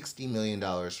for $60 million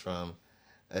from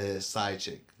a side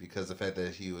chick because of the fact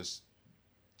that he was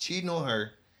cheating on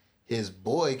her. His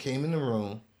boy came in the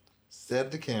room, set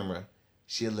up the camera,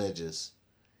 she alleges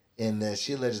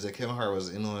that Kevin Hart was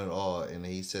in on it all, and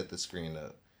he set the screen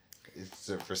up. It's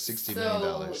for $60 million.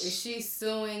 So is she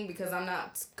suing, because I'm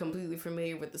not completely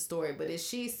familiar with the story, but is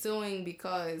she suing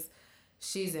because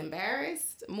she's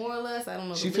embarrassed, more or less? I don't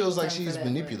know. She feels like she's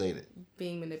manipulated.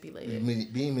 Being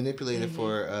manipulated. Being manipulated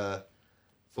for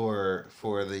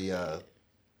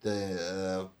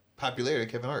the popularity of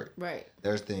Kevin Hart. Right.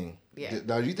 There's the thing. Yeah.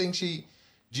 Now, do you think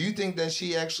that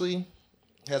she actually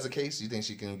has a case? Do you think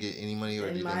she can get any money? Or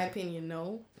in my opinion,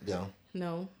 no. Yeah.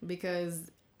 No,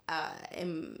 because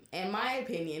in my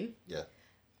opinion, yeah.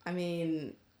 I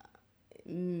mean,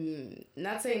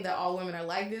 not saying that all women are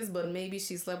like this, but maybe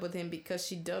she slept with him because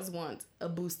she does want a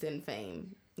boost in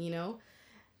fame, you know?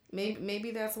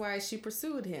 Maybe that's why she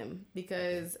pursued him,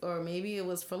 or maybe it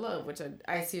was for love, which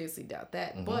I seriously doubt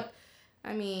that. Mm-hmm. But,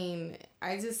 I mean,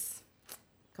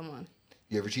 come on.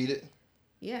 You ever cheated?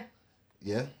 Yeah.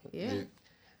 Yeah? Yeah.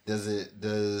 Does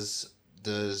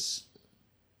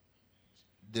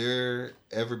there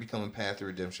ever become a path to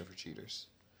redemption for cheaters?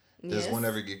 Does one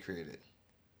ever get created?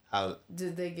 How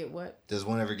did they get what? Does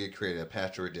one ever get created? A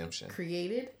path to redemption.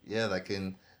 Created? Yeah, like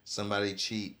can somebody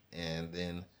cheat and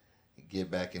then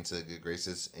get back into good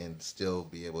graces and still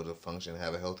be able to function,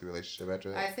 have a healthy relationship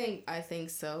after that? I think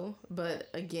so, but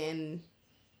again,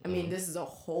 I mean, this is a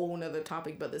whole nother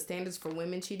topic, but the standards for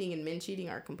women cheating and men cheating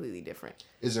are completely different.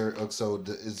 So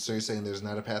you're saying there's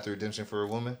not a path to redemption for a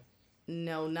woman?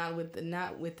 No, not with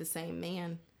the same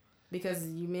man, because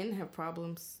you men have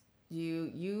problems.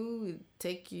 Men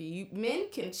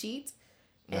can cheat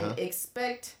and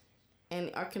expect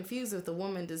and are confused if the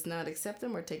woman does not accept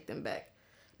them or take them back.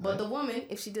 But the woman,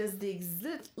 if she does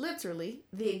literally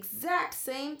the exact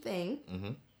same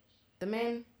thing, the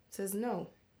man says, no,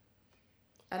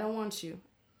 I don't want you.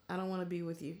 I don't want to be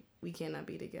with you. We cannot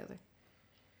be together.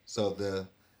 So the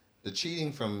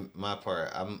cheating from my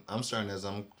part, I'm starting as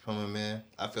I'm from a man.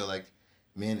 I feel like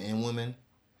men and women,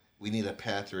 we need a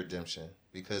path to redemption,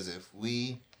 because if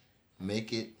we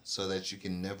make it so that you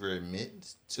can never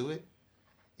admit to it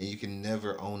and you can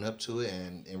never own up to it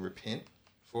and repent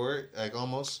for it, like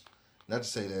almost, not to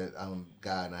say that I'm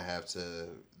God and I have to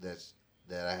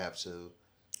that I have to.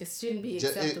 It shouldn't be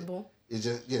acceptable.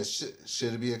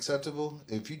 Should it be acceptable?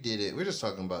 If you did it, we're just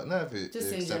talking about not if it's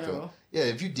acceptable. In general. Yeah,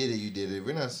 if you did it, you did it.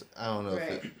 We're not. I don't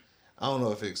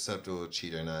know if it's acceptable to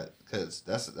cheat or not, because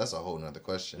that's a whole nother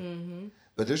question. Mm-hmm.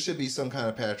 But there should be some kind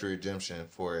of path to redemption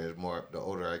for it. The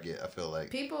older I get, I feel like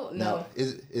people. No,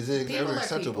 is it ever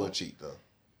acceptable to cheat though?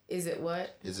 Is it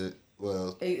what? Is it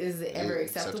well? Is it ever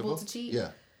acceptable to cheat?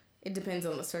 Yeah. It depends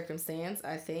on the circumstance,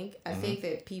 I think. I think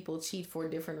that people cheat for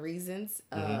different reasons.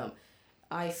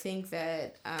 I think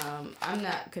that I'm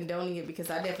not condoning it because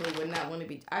I definitely would not want to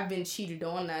be... I've been cheated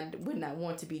on and I would not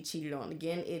want to be cheated on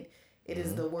again. It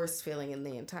is the worst feeling in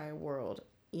the entire world,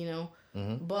 you know?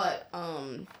 But,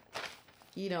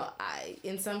 you know,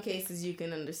 in some cases you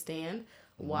can understand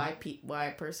why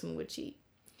a person would cheat.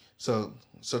 So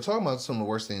talking about some of the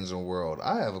worst things in the world,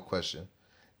 I have a question.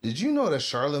 Did you know that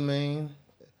Charlemagne,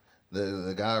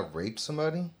 the guy, raped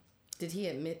somebody? Did he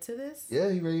admit to this? Yeah,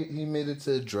 he admitted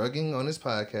to drugging on his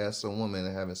podcast a woman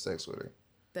and having sex with her.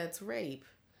 That's rape.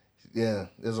 Yeah,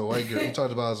 there's a white girl. He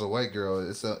talked about it as a white girl.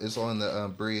 It's on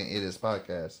the Brilliant Idiots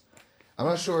podcast. I'm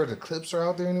not sure if the clips are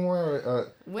out there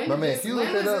anymore. When was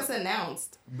this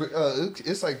announced?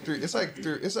 It's like in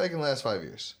the last 5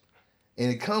 years.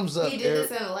 And it comes up. He did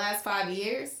this in the last 5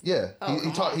 years? Yeah. Oh,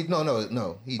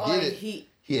 He did it.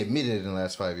 He admitted it in the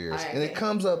last 5 years. Right, and it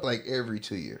comes up like every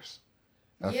 2 years.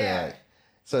 I feel like.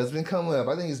 So it's been coming up.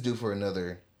 I think it's due for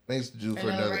another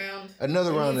round.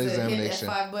 Another round of examination. Hit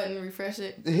that F5 button, refresh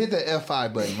it. Hit the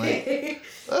F5 button. Like,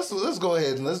 let's go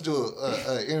ahead and let's do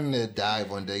a internet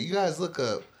dive one day. You guys look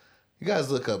up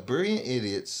Brilliant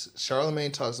Idiots.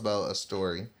 Charlemagne talks about a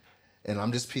story, and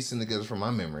I'm just piecing together from my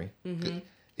memory.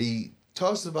 He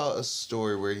talks about a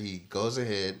story where he goes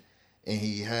ahead and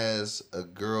he has a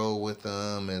girl with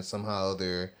them, and somehow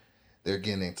they're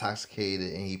getting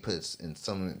intoxicated, and he puts in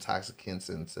some intoxicants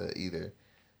into either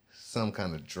some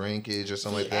kind of drinkage or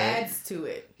something like that.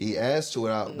 He adds to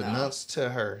it out, but not to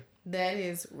her. That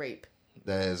is rape.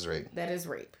 That is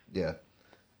rape. Yeah.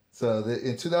 So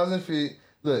in 2003,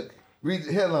 look, read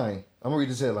the headline. I'm going to read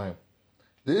this headline.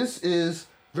 This is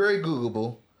very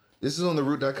Googleable. This is on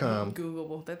theroot.com.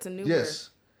 Googleable. That's a new word. Yes.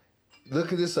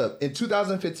 Look at this up. In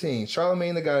 2015,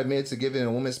 Charlemagne Tha God admitted to giving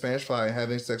a woman Spanish fly and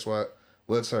having sex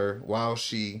with her while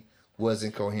she was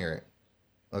incoherent.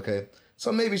 Okay?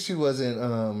 So maybe she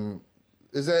wasn't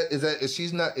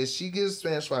if she gives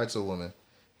Spanish fly to a woman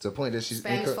to the point that she's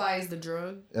Spanish fly is the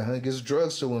drug? Gives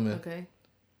drugs to a woman. Okay.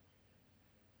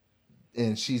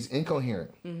 And she's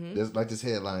incoherent. Like this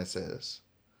headline says.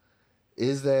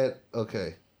 Is that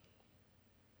okay?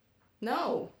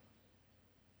 No.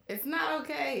 It's not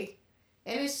okay.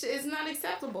 And it's not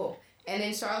acceptable. And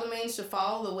then Charlemagne should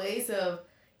follow the ways of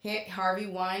Harvey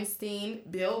Weinstein,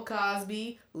 Bill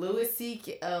Cosby, Louis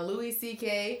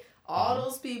C.K., all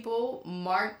those people,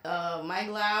 Mike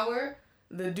Lauer,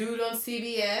 the dude on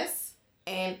CBS,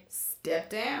 and step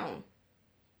down.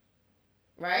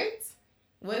 Right?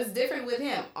 What is different with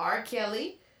him? R.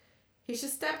 Kelly, he should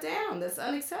step down. That's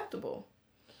unacceptable.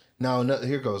 Now,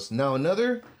 here goes. Now,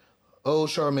 another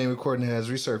old Charlemagne recording has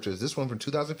resurfaced. This one from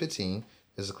 2015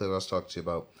 is the clip I was talking to you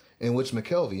about, in which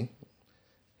McKelvey,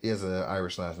 he has an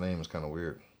Irish last name. It's kind of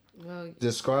weird. Well,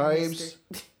 describes,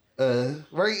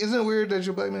 right? Isn't it weird that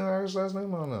your black man Irish last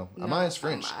name? I don't know. No, mine's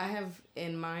French.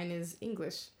 And mine is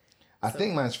English. I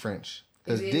think mine's French.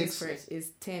 Because Dix is French. It's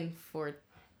 10 for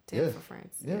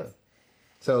France. Yeah. Yes.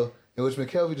 So, in which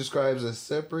McKelvey describes a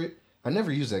separate. I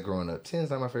never used that growing up. 10 is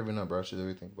not my favorite number. I should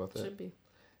really think about that. Should be.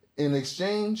 In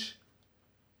exchange,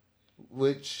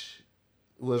 which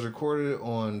was recorded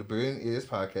on the Brilliant Idiots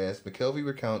podcast, McKelvey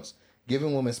recounts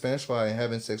giving woman Spanish fly and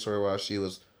having sex with her while she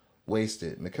was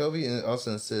wasted. McKelvey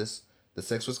also insists the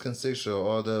sex was consensual,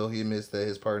 although he admits that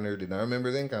his partner did not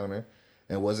remember the encounter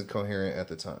and wasn't coherent at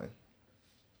the time.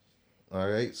 All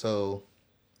right, so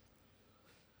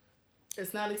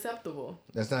it's not acceptable.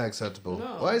 That's not acceptable.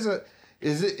 No. Why is that?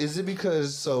 Is it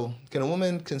because can a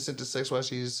woman consent to sex while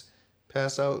she's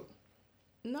passed out?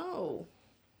 No.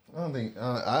 I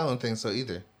don't think so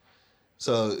either.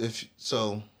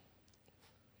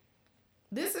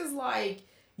 This is like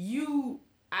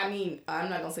I'm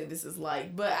not gonna say this is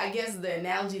like, but I guess the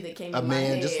analogy that came to my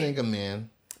head. Just think a man.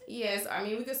 Yes, I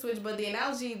mean we could switch, but the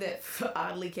analogy that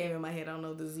oddly came in my head, I don't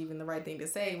know if this is even the right thing to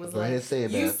say, was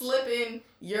you slipping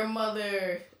your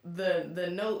mother the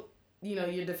note,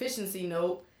 your deficiency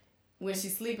note when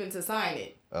she's sleeping to sign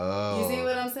it. Oh. You see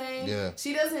what I'm saying? Yeah.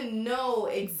 She doesn't know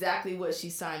exactly what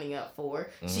she's signing up for.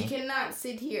 Mm-hmm. She cannot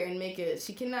sit here and make a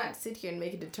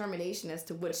determination as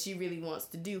to what she really wants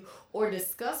to do or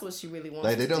discuss what she really wants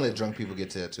to do. Like, they don't let drunk people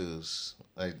get tattoos.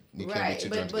 Like, you can't be too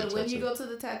drunk to get But when you go to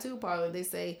the tattoo parlor, they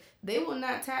say they will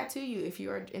not tattoo you if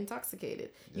you are intoxicated.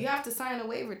 Yeah. You have to sign a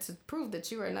waiver to prove that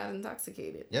you are not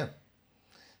intoxicated. Yeah.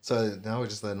 So now we're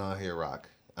just letting all hair rock.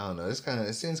 I don't know.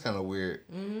 It seems kind of weird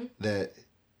that.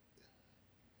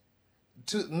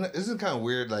 Isn't it kind of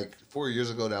weird? Like 4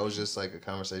 years ago, that was just like a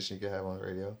conversation you could have on the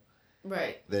radio,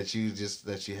 Right. That you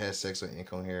had sex with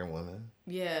incoherent women.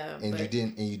 Yeah. And you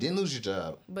didn't lose your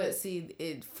job. But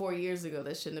see, 4 years ago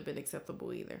that shouldn't have been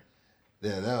acceptable either.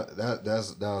 Yeah,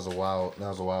 that was a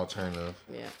wild turn of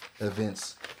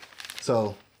events.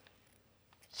 So,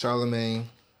 Charlemagne,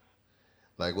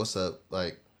 like, what's up?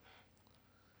 Like,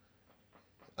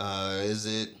 is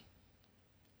it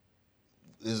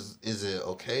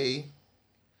okay?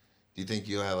 Do you think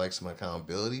you'll have like some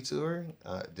accountability to her?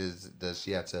 Does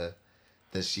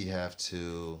she have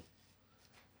to?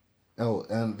 Oh,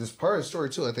 and this part of the story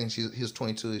too. I think he was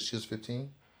 22. She was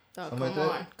 15. Oh, come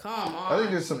on. I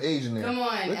think there's some age in there. Come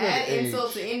on, add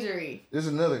insult to injury. There's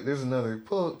another.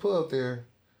 Pull up there,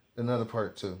 another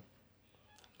part too.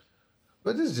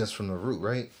 But this is just from the root,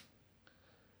 right?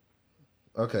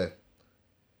 Okay.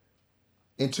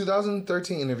 In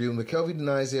 2013 interview, McKelvey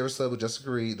denies he ever slept with Jessica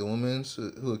Reed, the woman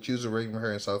who accused of raping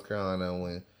her in South Carolina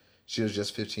when she was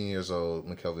just 15 years old.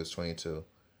 McKelvey was 22.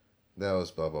 That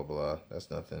was blah, blah, blah. That's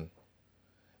nothing.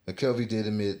 McKelvey did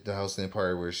admit the house in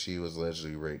party where she was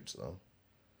allegedly raped, though.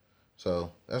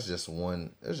 So that's just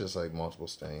one. It's just like multiple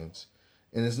stains.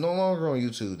 And it's no longer on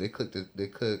YouTube. They clicked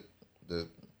the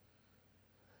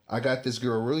I got this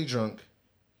girl really drunk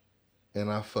and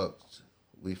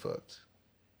we fucked.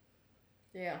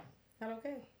 Yeah, not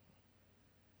okay.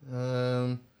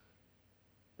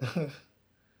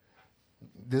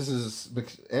 This is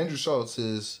Andrew Schultz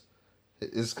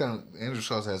Andrew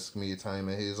Schultz has comedic time,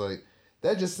 and he's like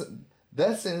that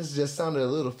sentence just sounded a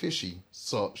little fishy.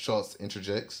 So Schultz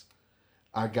interjects,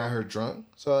 "I got her drunk."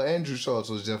 So Andrew Schultz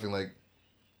was definitely like,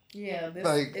 yeah,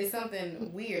 it's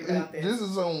something weird about this. This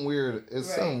is something weird.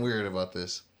 Something weird about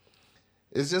this.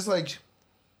 It's just like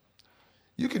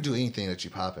you could do anything that you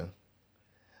popping.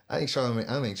 I think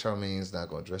Charlemagne's not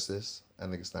going to address this. I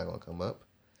think it's not going to come up.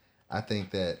 I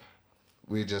think that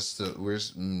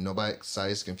nobody's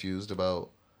side is confused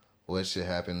about what should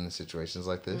happen in situations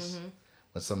like this. Mm-hmm.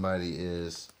 When somebody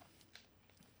is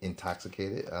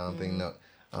intoxicated, I don't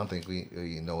think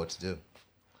we know what to do.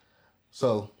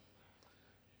 So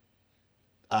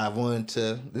I think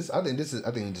this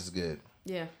is good.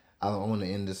 Yeah. I want to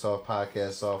end this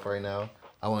podcast off right now.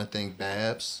 I want to thank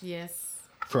Babs. Yes.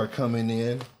 For coming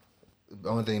in. I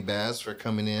want to thank Babs for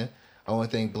coming in. I want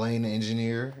to thank Blaine, the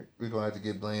engineer. We're gonna have to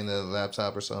get Blaine a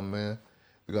laptop or something, man.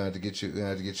 We're gonna have to get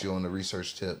you on the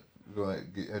research tip. We're gonna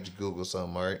have to Google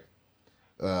something, all right?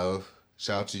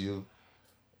 Shout out to you.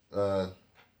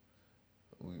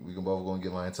 We can both gonna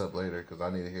get lined up later because I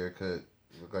need a haircut.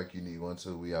 You look like you need one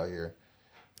too. We out here.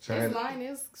 His line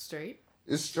is straight.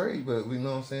 It's straight, but we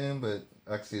know what I'm saying. But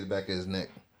I can see the back of his neck.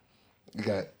 It's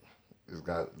got.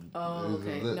 Oh,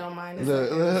 okay. No, mine is.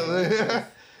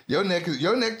 Your neck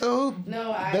though.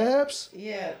 No, Babs.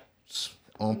 Yeah.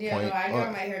 On point. Yeah, no, I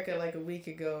got my haircut like a week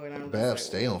ago, and I'm. Babs,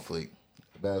 stay on fleek.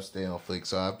 Babs, stay on fleek.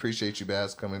 So I appreciate you,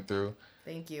 Babs, coming through.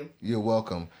 Thank you. You're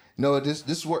welcome. No,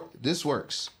 this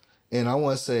works, and I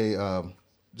want to say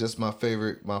just one of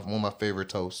my favorite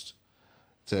toasts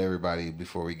to everybody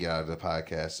before we get out of the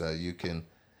podcast.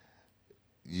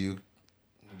 You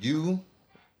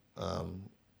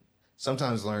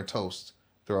sometimes learn toast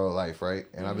throughout life, right?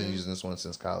 And I've been using this one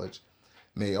since college.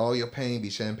 May all your pain be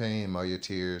champagne, and all your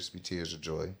tears be tears of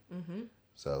joy. Mm-hmm.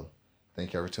 So,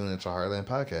 thank you for tuning into Heartland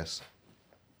Podcast.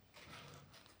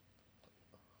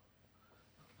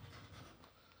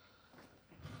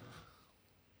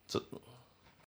 So.